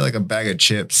 they had like a bag of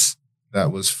chips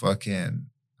that was fucking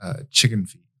chicken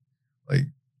feet. Like,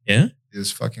 yeah, it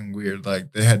was fucking weird.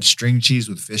 Like they had string cheese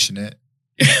with fish in it.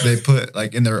 They put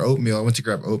like in their oatmeal. I went to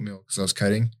grab oatmeal because I was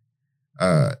cutting.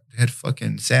 They had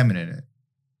fucking salmon in it.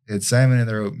 They had salmon in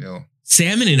their oatmeal.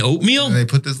 Salmon and oatmeal? And they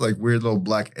put this like weird little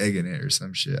black egg in it or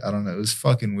some shit. I don't know. It was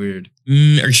fucking weird. Are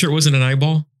you sure it wasn't an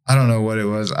eyeball? I don't know what it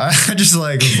was. I just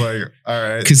like was like, all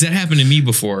right. Because that happened to me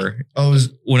before. Oh,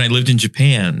 when I lived in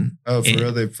Japan. Oh, for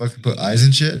real? They fucking put eyes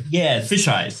and shit? Yeah, fish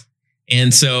eyes.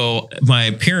 And so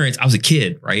my parents, I was a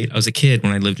kid, right? I was a kid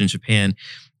when I lived in Japan.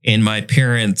 And my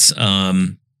parents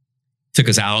took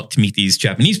us out to meet these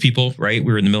Japanese people, right?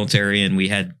 We were in the military and we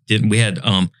had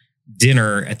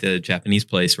dinner at the Japanese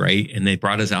place, right? And they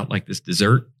brought us out like this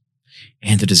dessert.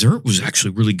 And the dessert was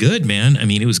actually really good, man. I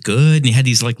mean, it was good. And it had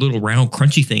these like little round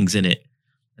crunchy things in it.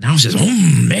 And I was just,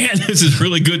 oh man, this is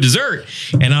really good dessert.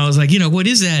 And I was like, what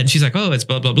is that? And she's like, oh, it's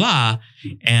blah, blah, blah.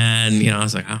 And, I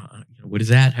was like, what is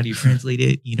that? How do you translate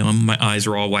it? My eyes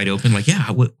are all wide open. Like,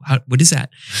 yeah, what is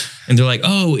that? And they're like,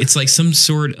 oh, it's like some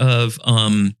sort of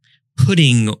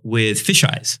pudding with fish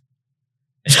eyes.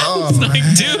 Oh, it's like,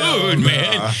 dude,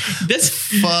 man, that's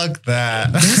fuck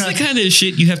that. That's the kind of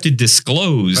shit you have to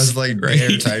disclose. That's like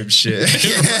dare type shit.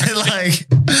 Like,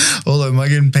 hold on, am I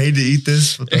getting paid to eat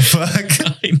this? What the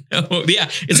fuck? I know. Yeah,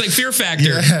 it's like Fear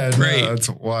Factor. Yeah, right. No, it's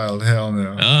wild. Hell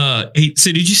no. Hey,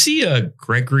 so did you see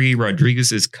Gregory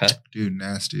Rodriguez's cut? Dude,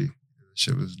 nasty.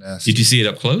 Shit was nasty. Did you see it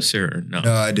up close or no?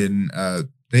 No, I didn't.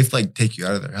 They like take you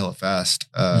out of there hella fast.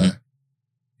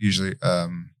 Usually,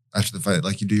 after the fight,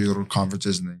 like you do your little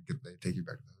conferences and then they take you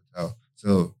back to the hotel.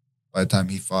 So by the time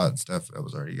he fought and stuff, I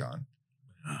was already gone.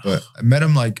 But I met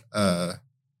him like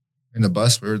in the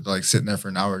bus. We were like sitting there for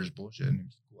an hour just bullshitting. He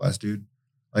was a cool ass dude.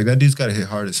 Like that dude's got to hit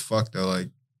hard as fuck though. Like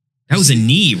That was a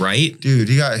knee, right? Dude,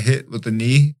 he got hit with the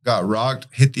knee, got rocked,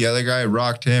 hit the other guy,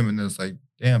 rocked him, and it was like,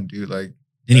 damn, dude, like.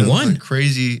 And he won. Like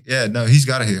crazy. Yeah, no, he's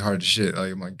got to hit hard as shit.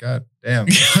 Like, I'm like, God damn.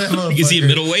 Is he a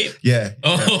middleweight? Yeah.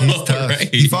 Oh, yeah, he's tough.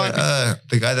 right. He fought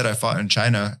the guy that I fought in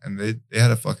China, and they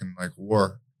had a fucking like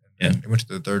war. And Yeah. He went to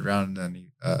the third round, and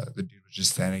then the dude was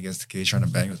just standing against the cage trying to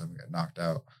bang with him and got knocked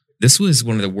out. This was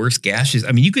one of the worst gashes.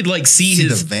 I mean, you could like see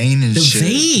his the vein and shit.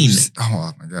 vein.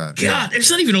 Oh my God. God,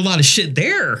 there's not even a lot of shit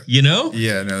there, you know?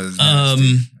 Yeah, no, it was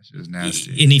nasty. That shit was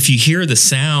nasty. And if you hear the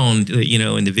sound, you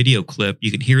know, in the video clip, you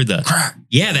can hear the Crack.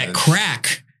 Yeah, that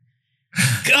crack.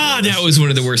 God, that was one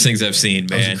of the worst things I've seen,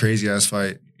 That was man. a crazy ass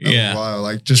fight. That Yeah. was wild.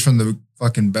 Like just from the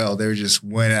fucking bell, they just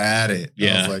went at it.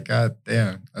 Yeah. I was like, God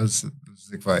damn, that was a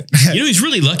sick fight. You know, he's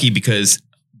really lucky because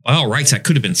by all rights, that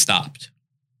could have been stopped.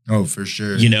 Oh, for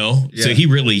sure. You know, Yeah. so he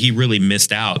really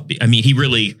missed out. I mean, he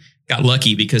really got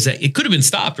lucky because it could have been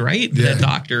stopped, right? Yeah. That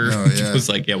doctor No, yeah. was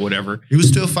like, yeah, whatever. He was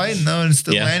still fighting though, and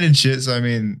still Yeah. landing shit. So I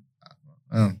mean,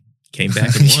 Came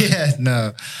back and won. yeah,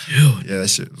 no, Dude. yeah, that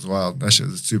shit was wild. That shit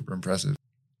was super impressive.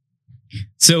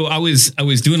 So I was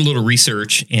doing a little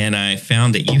research and I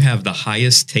found that you have the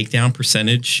highest takedown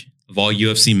percentage of all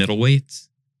UFC middleweights.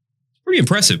 Pretty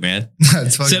impressive, man.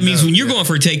 That's So that means when you're going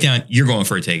for a takedown, you're going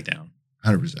for a takedown.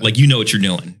 100%. Like you know what you're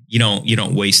doing. You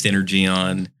don't waste energy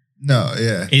on. No,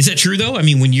 yeah, Is that true though? I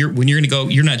mean, when you're going to go,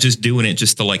 you're not just doing it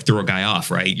just to like throw a guy off,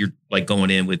 right? You're like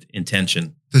going in with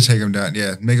intention. to take him down.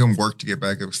 Yeah, make him work to get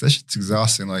back up. 'Cause that shit's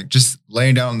exhausting. Like just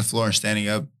laying down on the floor and standing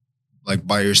up, like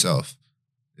by yourself,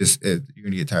 you're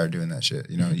gonna get tired doing that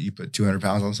shit. You know, you put 200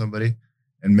 pounds on somebody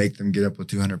and make them get up with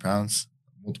 200 pounds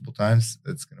multiple times.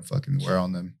 It's gonna fucking wear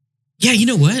on them. Yeah, you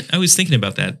know what? I was thinking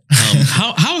about that.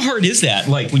 How hard is that?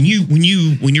 Like when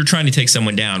you're trying to take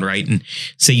someone down, right? And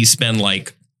say you spend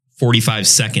like 45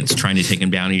 seconds trying to take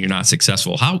them down and you're not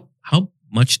successful. How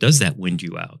much does that wind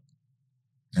you out?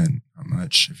 And how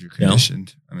much if you're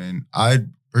conditioned? I mean, I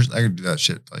could do that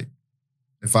shit. Like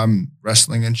if I'm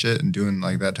wrestling and shit and doing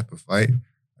like that type of fight,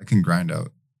 I can grind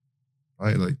out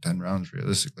probably like 10 rounds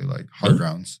realistically, like hard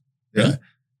rounds. Yeah. Really?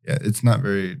 Yeah. It's not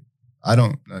very, I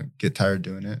don't get tired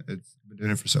doing it. It's been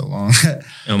doing it for so long.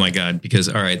 Oh my God. Because,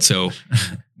 all right. So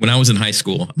when I was in high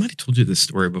school, I might have told you this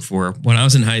story before. When I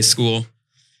was in high school,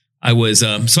 I was,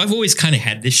 so I've always kind of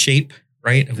had this shape,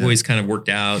 right? I've always kind of worked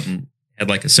out and had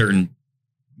like a certain,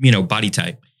 body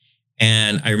type.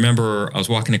 And I remember I was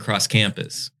walking across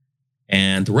campus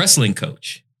and the wrestling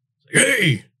coach,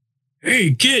 like,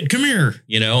 hey, kid, come here.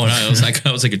 And I was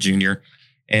like a junior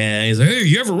and he's like, hey,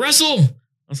 you ever wrestle?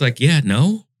 I was like, yeah,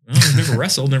 no, I've never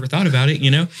wrestled, never thought about it,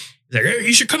 He's like, hey,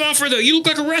 you should come out you look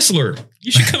like a wrestler.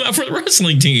 You should come out for the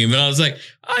wrestling team. And I was like,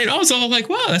 I was all like,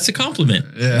 wow, that's a compliment.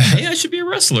 Yeah. Hey, I should be a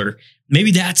wrestler.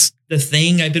 Maybe that's the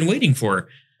thing I've been waiting for.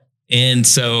 And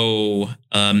so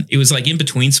it was like in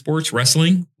between sports,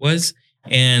 wrestling was.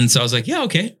 And so I was like, yeah,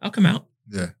 okay, I'll come out.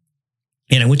 Yeah.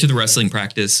 And I went to the wrestling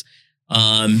practice.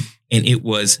 And it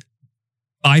was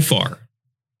by far,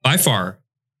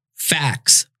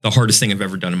 facts, the hardest thing I've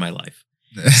ever done in my life.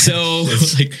 So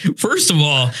like, first of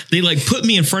all, they like put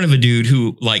me in front of a dude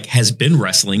who like has been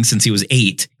wrestling since he was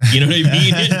 8. You know what I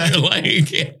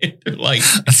mean? they're like,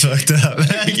 that's fucked up.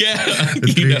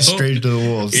 Yeah. Straight to the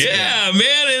wolves. Yeah,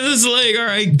 man. And it's like, all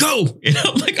right, go. And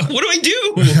I'm like, what do I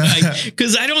do?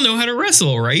 Because I don't know how to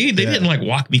wrestle, right? They didn't like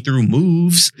walk me through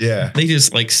moves. Yeah. They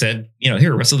just like said,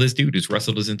 here, wrestle this dude who's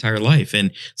wrestled his entire life.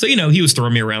 And so, he was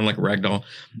throwing me around like a rag doll.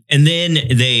 And then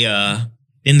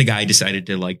then the guy decided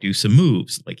to like do some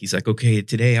moves. Like he's like, okay,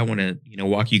 today I want to,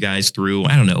 walk you guys through,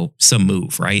 I don't know, some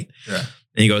move, right? Yeah.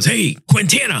 And he goes, hey,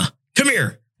 Quintana, come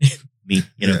here. Me,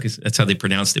 because that's how they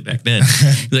pronounced it back then.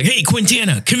 He's like, hey,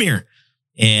 Quintana, come here.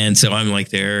 And so I'm like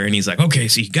there and he's like, okay,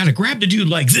 so you got to grab the dude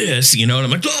like this, and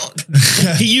I'm like, oh.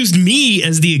 He used me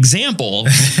as the example.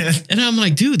 And I'm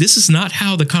like, dude, this is not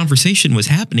how the conversation was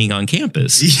happening on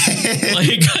campus. Yeah. Like,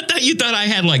 I thought you thought I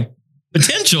had like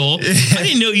potential. I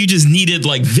didn't know you just needed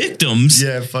like victims.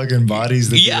 Yeah, fucking bodies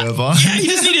that you have on. Yeah, you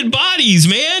just needed bodies,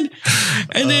 man.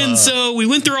 And then so we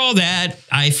went through all that.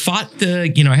 I fought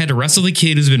I had to wrestle the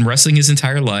kid who's been wrestling his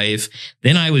entire life.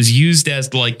 Then I was used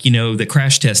as like, the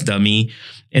crash test dummy.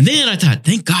 And then I thought,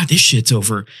 thank God this shit's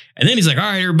over. And then he's like, all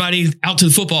right, everybody out to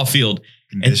the football field.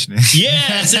 Conditioning. And,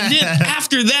 yes. And then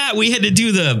after that, we had to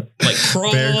do the like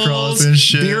crawls, bear crawls and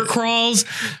shit. Bear crawls.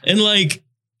 And like,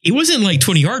 it wasn't like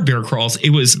 20-yard bear crawls. It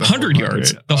was 100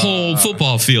 yards, the whole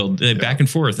football field, back and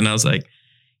forth. And I was like,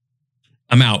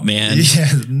 I'm out, man.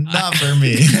 Yeah, not for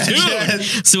me.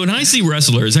 Dude. So when I see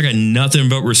wrestlers, I got nothing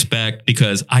but respect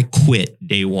because I quit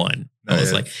day one. I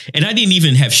was like, and I didn't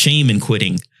even have shame in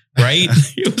quitting. right?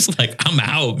 It was like, I'm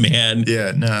out, man.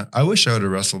 Yeah, no, I wish I would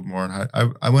have wrestled more. And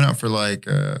I went out for like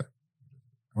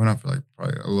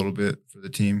probably a little bit for the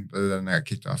team, but then I got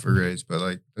kicked off for grades. But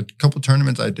like a couple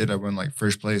tournaments I did, I won like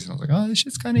first place, and I was like, oh, this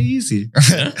shit's kind of easy.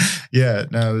 Yeah. Yeah,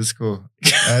 no, it was cool.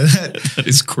 That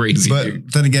is crazy. But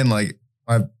dude. then again, like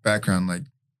my background, like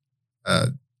I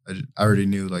already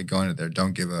knew, like going in there,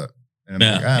 don't give up. And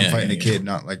I'm fighting a kid,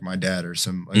 not like my dad or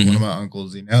some like one of my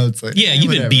uncles. You know, it's like you've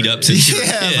been beat up since you're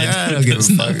I don't give a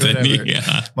fuck. Whatever.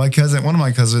 Yeah. One of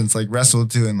my cousins like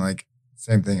wrestled too, and like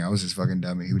same thing. I was just fucking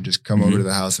dummy. He would just come over to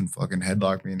the house and fucking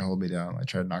headlock me and hold me down. I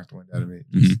tried to knock the wind out of me.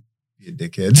 Just be a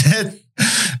dickhead.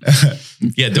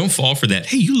 Yeah, don't fall for that.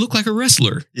 Hey, you look like a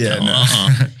wrestler. Yeah. No,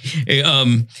 Hey,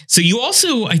 so you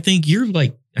also, I think you're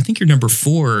number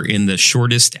 4 in the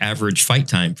shortest average fight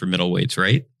time for middleweights,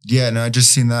 right? Yeah, no, I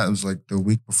just seen that. It was like the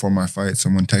week before my fight.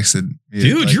 Someone texted me,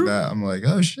 dude, like you're that. I'm like,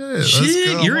 oh shit, let's go.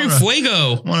 You're in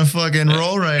fuego. I want to fucking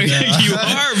roll right now. You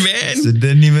are, man. So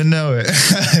didn't even know it.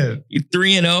 You're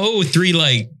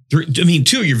 3-0,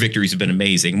 2 of your victories have been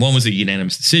amazing. One was a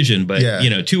unanimous decision, but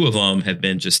 2 of them have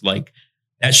been just like,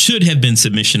 that should have been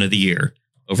submission of the year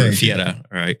over Vieta.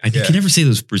 All right. I can never say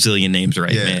those Brazilian names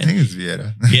right, man. I think it's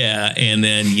Vieta. Yeah. And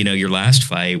then, your last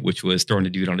fight, which was throwing a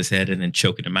dude on his head and then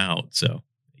choking him out. So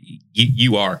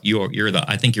you're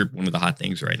I think you're one of the hot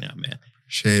things right now, man.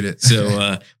 Shade it.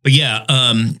 So, but yeah.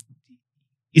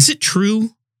 Is it true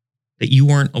that you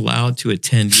weren't allowed to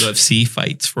attend UFC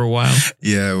fights for a while?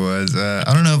 Yeah, it was.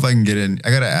 I don't know if I can get in. I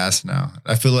got to ask now.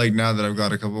 I feel like now that I've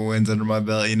got a couple wins under my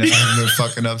belt, I've been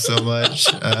fucking up so much.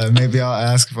 Maybe I'll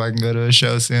ask if I can go to a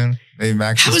show soon. Maybe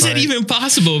Max. How is that even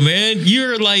possible, man?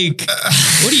 You're like,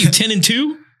 what are you,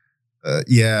 10-2?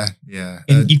 Yeah.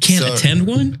 And you can't attend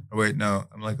one? Oh, wait, no.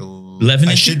 I'm like 11.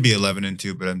 I should be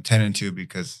 11-2, but I'm 10-2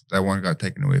 because that one got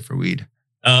taken away for weed.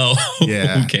 Oh,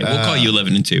 yeah. Okay. We'll call you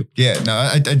 11-2. Yeah, no,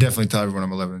 I definitely tell everyone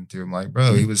I'm 11-2. I'm like,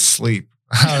 bro, he was asleep.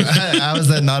 How is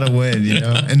that not a win?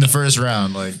 In the first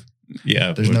round, like,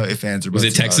 yeah, there's no ifs, ands, or buts.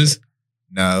 Was it Texas?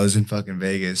 No, it was in fucking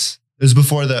Vegas. It was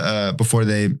before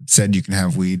they said you can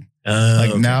have weed.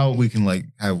 Now we can like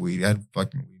have weed. I had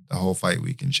fucking weed the whole fight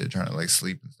week and shit, trying to like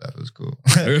sleep and stuff. It was cool.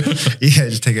 Yeah,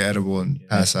 just take an edible and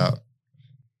pass out.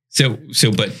 So,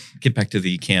 but get back to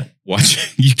you can't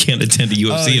attend a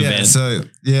UFC event. So,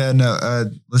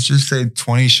 let's just say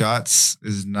 20 shots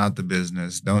is not the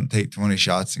business. Don't take 20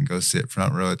 shots and go sit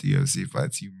front row at the UFC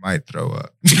fights. You might throw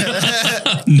up.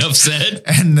 Enough said.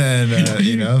 And then,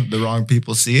 the wrong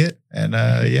people see it. And,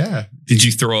 yeah. Did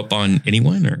you throw up on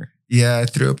anyone or? Yeah, I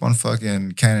threw up on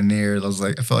fucking Cannonier. I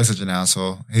felt like such an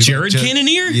asshole. Jared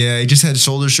Cannonier? Yeah, he just had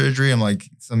shoulder surgery. I'm like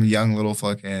some young little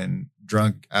fucking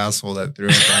drunk asshole that threw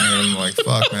up on him. I'm like,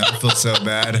 fuck, man, I feel so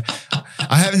bad.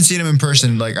 I haven't seen him in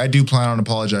person. Like, I do plan on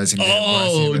apologizing to him.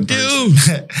 Oh, dude.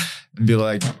 And be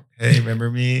like, hey, remember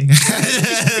me?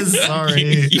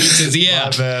 Sorry. He says, yeah.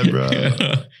 My bad, bro.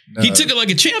 No. He took it like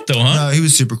a champ, though, huh? No, he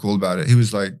was super cool about it. He was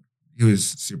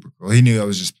super cool. He knew I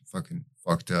was just fucking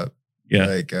fucked up. Yeah.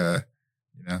 Like,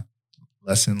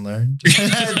 lesson learned.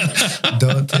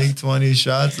 Don't take 20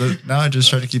 shots. Now I just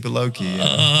try to keep it low key.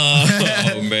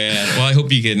 Oh man. Well, I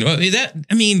hope you can. Well,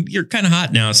 you're kind of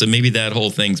hot now, so maybe that whole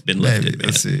thing's been lifted. Maybe.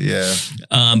 Let's see. Yeah.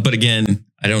 But again,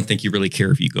 I don't think you really care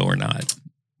if you go or not.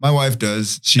 My wife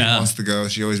does. She wants to go.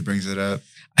 She always brings it up.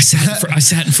 I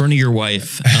sat in front of your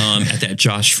wife at that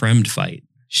Josh Fremd fight.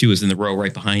 She was in the row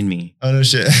right behind me. Oh no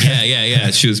shit. Yeah.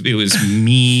 It was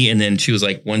me, and then she was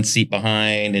like one seat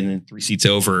behind, and then 3 seats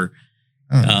over.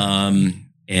 Oh.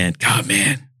 And God,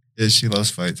 man. Yeah, she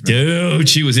loves fights, man. Dude,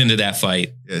 she was into that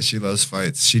fight. Yeah, she loves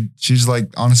fights. She's like,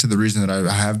 honestly, the reason that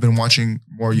I have been watching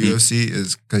more UFC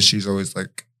is because she's always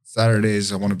like,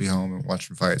 Saturdays, I want to be home and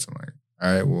watching fights. I'm like,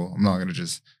 all right, well, I'm not going to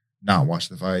just not watch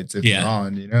the fights. If they're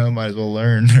on, might as well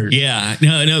learn. Yeah.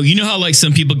 No. You know how like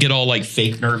some people get all like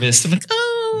fake nervous? They're like,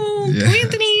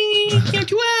 Anthony, can't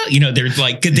do well. They're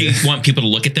like, they want people to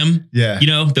look at them. Yeah.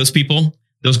 Those people.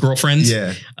 Those girlfriends.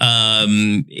 Yeah.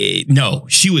 No,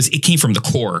 it came from the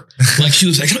core. Like she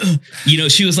was like,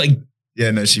 she was like, yeah,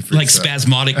 no, she like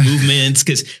spasmodic movements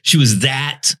because she was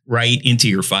that right into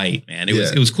your fight, man.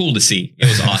 It was cool to see. It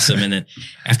was awesome. And then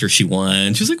after she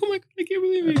won, she was like, oh my God, I can't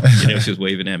believe it. She was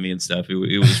waving at me and stuff. It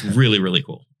was really, really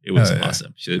cool. It was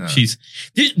awesome.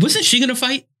 Wasn't she going to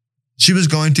fight? She was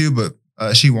going to, but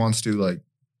she wants to like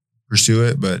pursue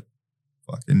it, but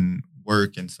fucking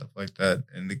work and stuff like that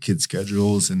and the kids'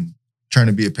 schedules and trying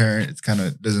to be a parent, it's kind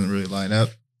of doesn't really line up.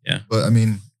 Yeah. But I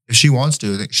mean, if she wants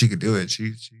to, I think she could do it.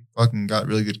 She fucking got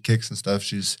really good kicks and stuff.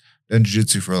 She's done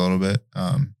jiu-jitsu for a little bit.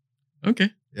 Okay.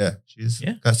 Yeah. She's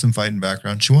got some fighting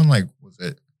background. She won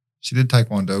she did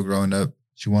Taekwondo growing up.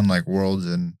 She won like worlds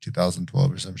in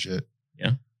 2012 or some shit.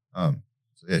 Yeah.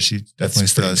 So yeah, she definitely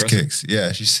still has kicks.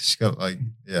 Yeah, she's got like,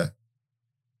 yeah.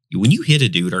 When you hit a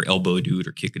dude or elbow a dude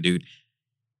or kick a dude,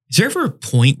 is there ever a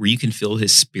point where you can feel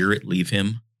his spirit leave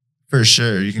him? For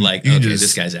sure. You can like, you okay, can just,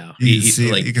 this guy's out. You can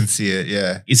see like, it. You can see it.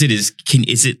 Yeah. Is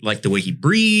it like the way he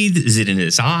breathes? Is it in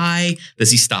his eye?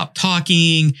 Does he stop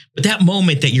talking? But that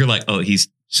moment that you're like, oh, his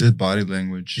body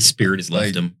language. His spirit has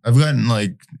left him. I've gotten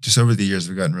like, just over the years,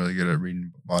 we've gotten really good at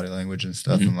reading body language and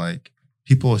stuff. And like,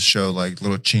 people show like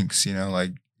little chinks, you know,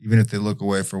 like even if they look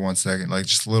away for 1 second, like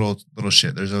just little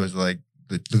shit. There's always like,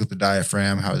 look at the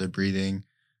diaphragm, how they're breathing,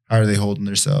 how are they holding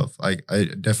themselves. Like I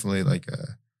definitely like,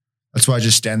 that's why I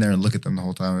just stand there and look at them the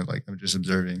whole time. Like I'm just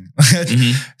observing.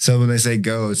 So when they say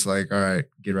go, it's like, all right,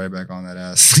 get right back on that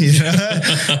ass. You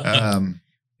know?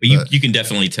 But you can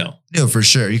definitely tell. No, for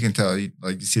sure. You can tell, you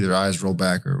see their eyes roll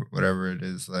back or whatever it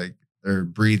is. Like they're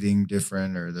breathing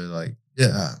different or they're like,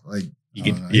 yeah, like, you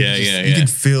can, you can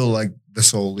feel like the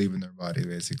soul leaving their body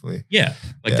basically. Yeah.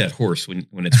 Like that horse when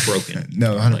it's broken.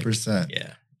 No, 100%. Like,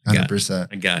 yeah. 100%.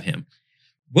 I got him.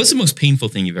 What's the most painful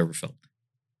thing you've ever felt?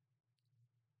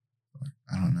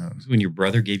 I don't know. When your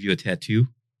brother gave you a tattoo?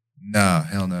 No,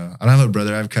 hell no. I don't have a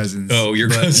brother. I have cousins. Oh, your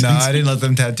cousins? No, I didn't let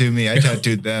them tattoo me. I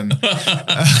tattooed them.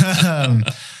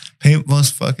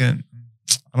 Most fucking,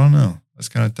 I don't know. That's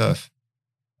kind of tough.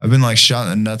 I've been like shot in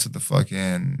the nuts with the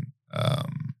fucking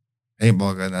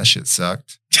paintball gun. That shit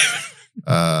sucked.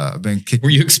 I've been kicked. Were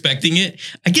you expecting it?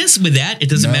 I guess with that, it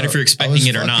doesn't matter if you're expecting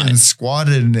it or not. I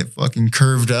squatted and it fucking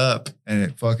curved up and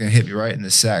it fucking hit me right in the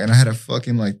sack. And I had a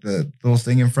fucking like the little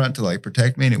thing in front to like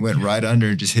protect me and it went right under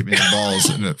and just hit me in the balls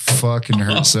and it fucking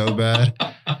hurt so bad.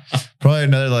 Probably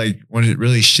another like one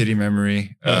really shitty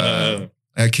memory. I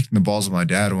got kicked in the balls with my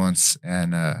dad once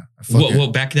and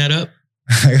Well, back that up.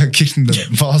 I got kicked in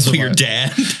the balls with your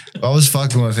dad. I was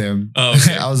fucking with him. Oh,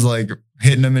 okay. I was like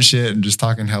hitting him and shit and just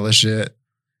talking hella shit,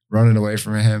 running away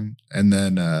from him. And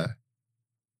then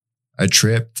I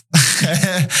tripped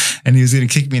and he was going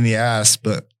to kick me in the ass,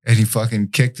 and he fucking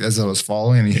kicked as I was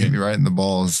falling and he hit me right in the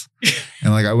balls.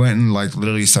 And like I went and like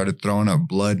literally started throwing up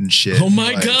blood and shit. Oh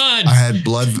my like, God. I had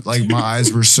blood, like my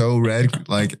eyes were so red.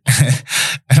 Like,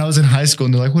 and I was in high school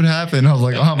and they're like, what happened? I was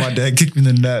like, oh, my dad kicked me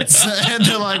in the nuts. And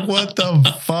they're like, what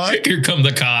the fuck? Here come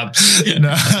the cops.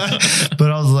 No.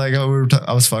 But I was like,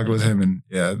 I was fucking with him and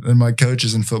yeah. And my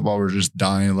coaches in football were just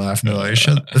dying laughing. They're like,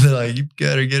 they're like, you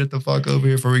gotta get it the fuck over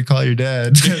here before we call your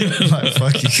dad. I'm like,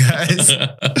 fuck you guys.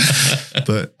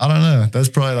 But I don't know. That's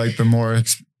probably like the more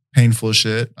painful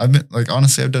shit. I've been like,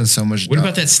 honestly, I've done so much. What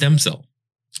about that stem cell?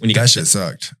 When you got shit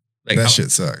sucked. Like that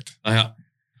shit sucked. How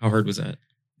hard was that?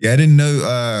 Yeah, I didn't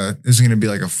know it was going to be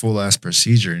like a full ass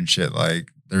procedure and shit. Like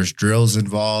there's drills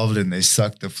involved and they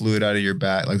suck the fluid out of your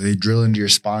back. Like they drill into your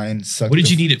spine. What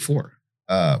did you need it for?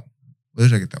 What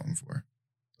did I get that one for?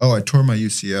 Oh, I tore my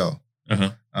UCL.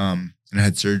 And I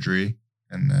had surgery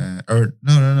and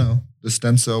no. The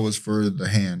stem cell was for the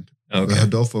hand. Okay. The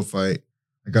Hodolfo fight.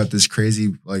 I got this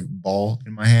crazy like ball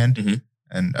in my hand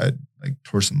and I like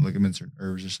tore some ligaments or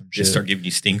nerves or some shit. Just start giving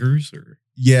you stingers or?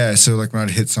 Yeah. So like when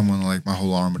I'd hit someone, like my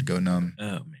whole arm would go numb. Oh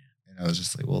man. And I was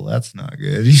just like, well, that's not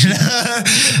good.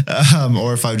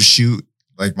 Or if I'd shoot,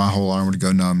 like my whole arm would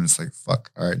go numb and it's like,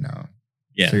 fuck. All right, now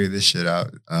figure this shit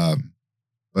out.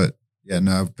 But yeah,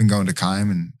 no, I've been going to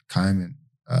Kime and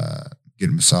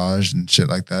getting massaged and shit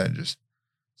like that. It's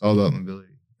all about mobility.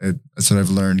 That's what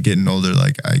I've learned getting older.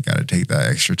 Like I got to take that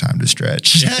extra time to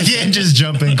stretch. I can't just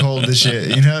jump in cold to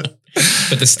shit, you know?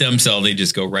 But the stem cell, they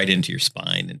just go right into your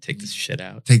spine and take this shit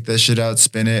out. Take that shit out,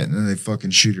 spin it, and then they fucking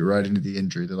shoot it right into the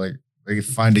injury. They're like, they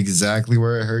find exactly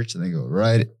where it hurts and they go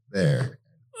right there.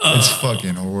 It's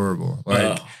fucking horrible.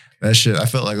 Like that shit, I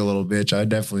felt like a little bitch. I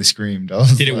definitely screamed.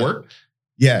 Did it work?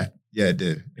 Yeah, it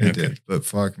did. It did. But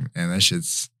fuck, man, that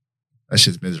shit's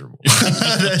miserable.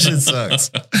 That shit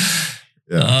sucks.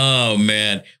 Yeah. Oh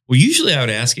man. Well, usually I would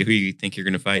ask you who you think you're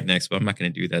going to fight next, but I'm not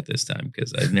going to do that this time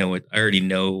because I already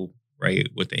know right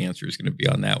what the answer is going to be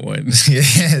on that one.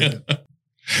 Yeah.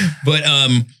 But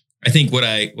I think what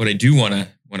I do want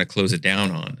to close it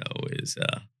down on though is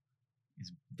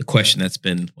the question that's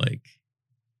been like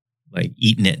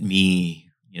eating at me,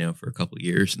 for a couple of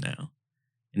years now,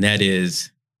 and that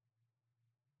is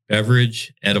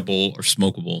beverage, edible, or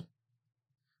smokable.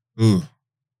 Ooh.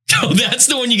 Oh, that's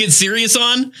the one you get serious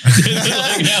on? Like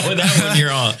with that one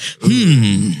you're on.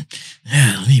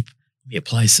 Yeah, let me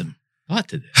apply some thought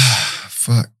to this.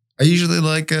 Fuck. I usually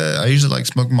like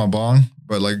smoking my bong,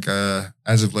 but like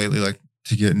as of lately, like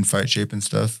to get in fight shape and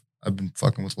stuff, I've been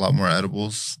fucking with a lot more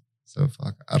edibles. So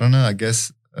fuck. I don't know. I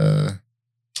guess I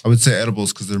would say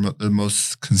edibles because they're the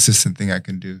most consistent thing I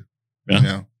can do. you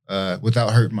know,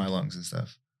 without hurting my lungs and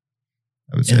stuff.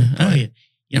 I would say.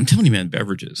 Yeah, I'm telling you, man,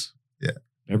 beverages. Yeah.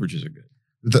 Beverages are good.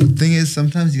 The thing is,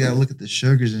 sometimes you got to look at the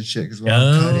sugars and shit. Because when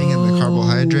I'm cutting and the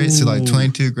carbohydrates, so like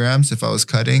 22 grams, if I was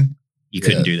cutting. You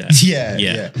couldn't do that.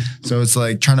 Yeah. So it's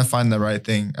like trying to find the right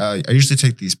thing. I usually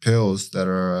take these pills that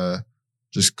are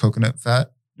just coconut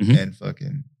fat and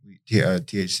fucking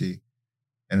THC.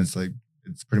 And it's like,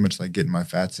 it's pretty much like getting my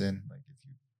fats in. Like,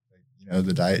 if you know,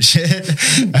 the diet shit.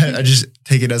 I just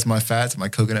take it as my fats, my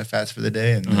coconut fats for the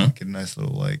day, and then get a nice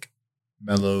little like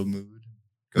mellow mood.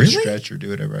 Go stretch or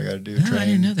do whatever I got to do. No, I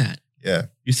didn't know that. Yeah.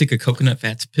 You take a coconut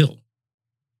fats pill.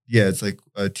 Yeah, it's like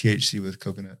a THC with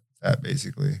coconut fat,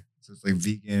 basically. So it's like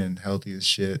vegan and healthy as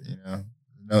shit, you know.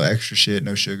 No extra shit,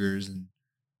 no sugars and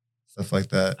stuff like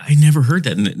that. I never heard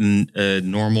that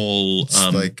in normal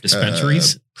like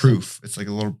dispensaries. Proof. It's like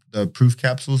a little proof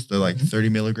capsules. They're like 30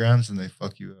 milligrams and they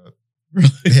fuck you up. Really?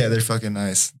 Yeah, they're fucking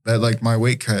nice. That like my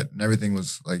weight cut and everything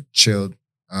was like chilled.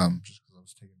 Just because I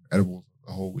was taking edibles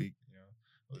the whole week. You know,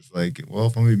 I was like, well,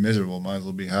 if I'm gonna be miserable, might as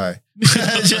well be high.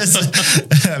 Just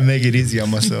make it easy on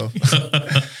myself.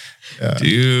 Yeah.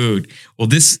 Dude. Well,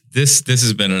 this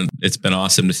has been it's been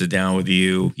awesome to sit down with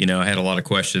you. You know, I had a lot of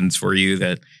questions for you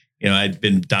that, you know, I'd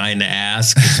been dying to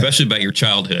ask, especially about your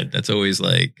childhood. That's always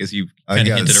like, because you kind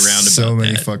of hinted around about so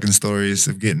many that. Fucking stories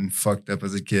of getting fucked up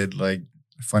as a kid. Like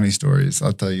funny stories.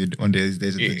 I'll tell you one day these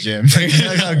days at the gym.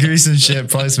 I'll give you some shit,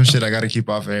 probably some shit I got to keep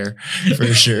off air for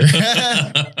sure.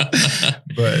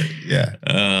 But yeah.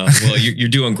 Well, you're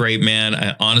doing great,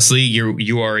 man. Honestly,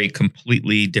 you are a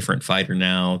completely different fighter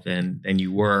now than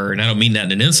you were. And I don't mean that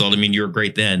in an insult. I mean, you were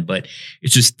great then, but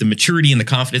it's just the maturity and the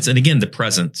confidence. And again, the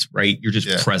presence, right? You're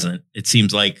just present. It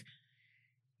seems like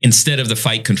instead of the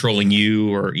fight controlling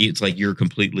you, or it's like you're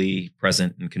completely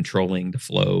present and controlling the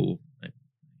flow.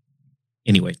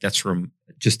 Anyway, that's from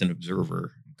just an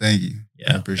observer. Thank you.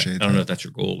 Yeah. I appreciate that. I don't know if that's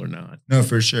your goal or not. No,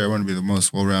 for sure. I want to be the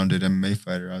most well-rounded MMA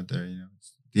fighter out there. You know,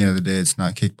 at the end of the day, it's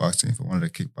not kickboxing. If I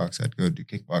wanted to kickbox, I'd go do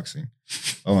kickboxing.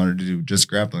 If I wanted to do just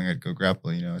grappling, I'd go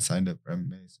grappling. You know, I signed up for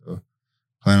MMA, so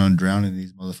plan on drowning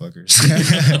these motherfuckers.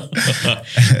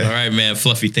 All right, man.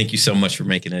 Fluffy, thank you so much for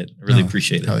making it. I really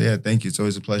appreciate it. Hell yeah. Thank you. It's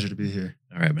always a pleasure to be here.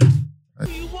 All right, man.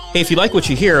 Hey, if you like what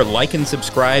you hear, like and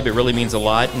subscribe. It really means a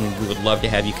lot, and we would love to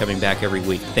have you coming back every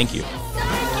week. Thank you.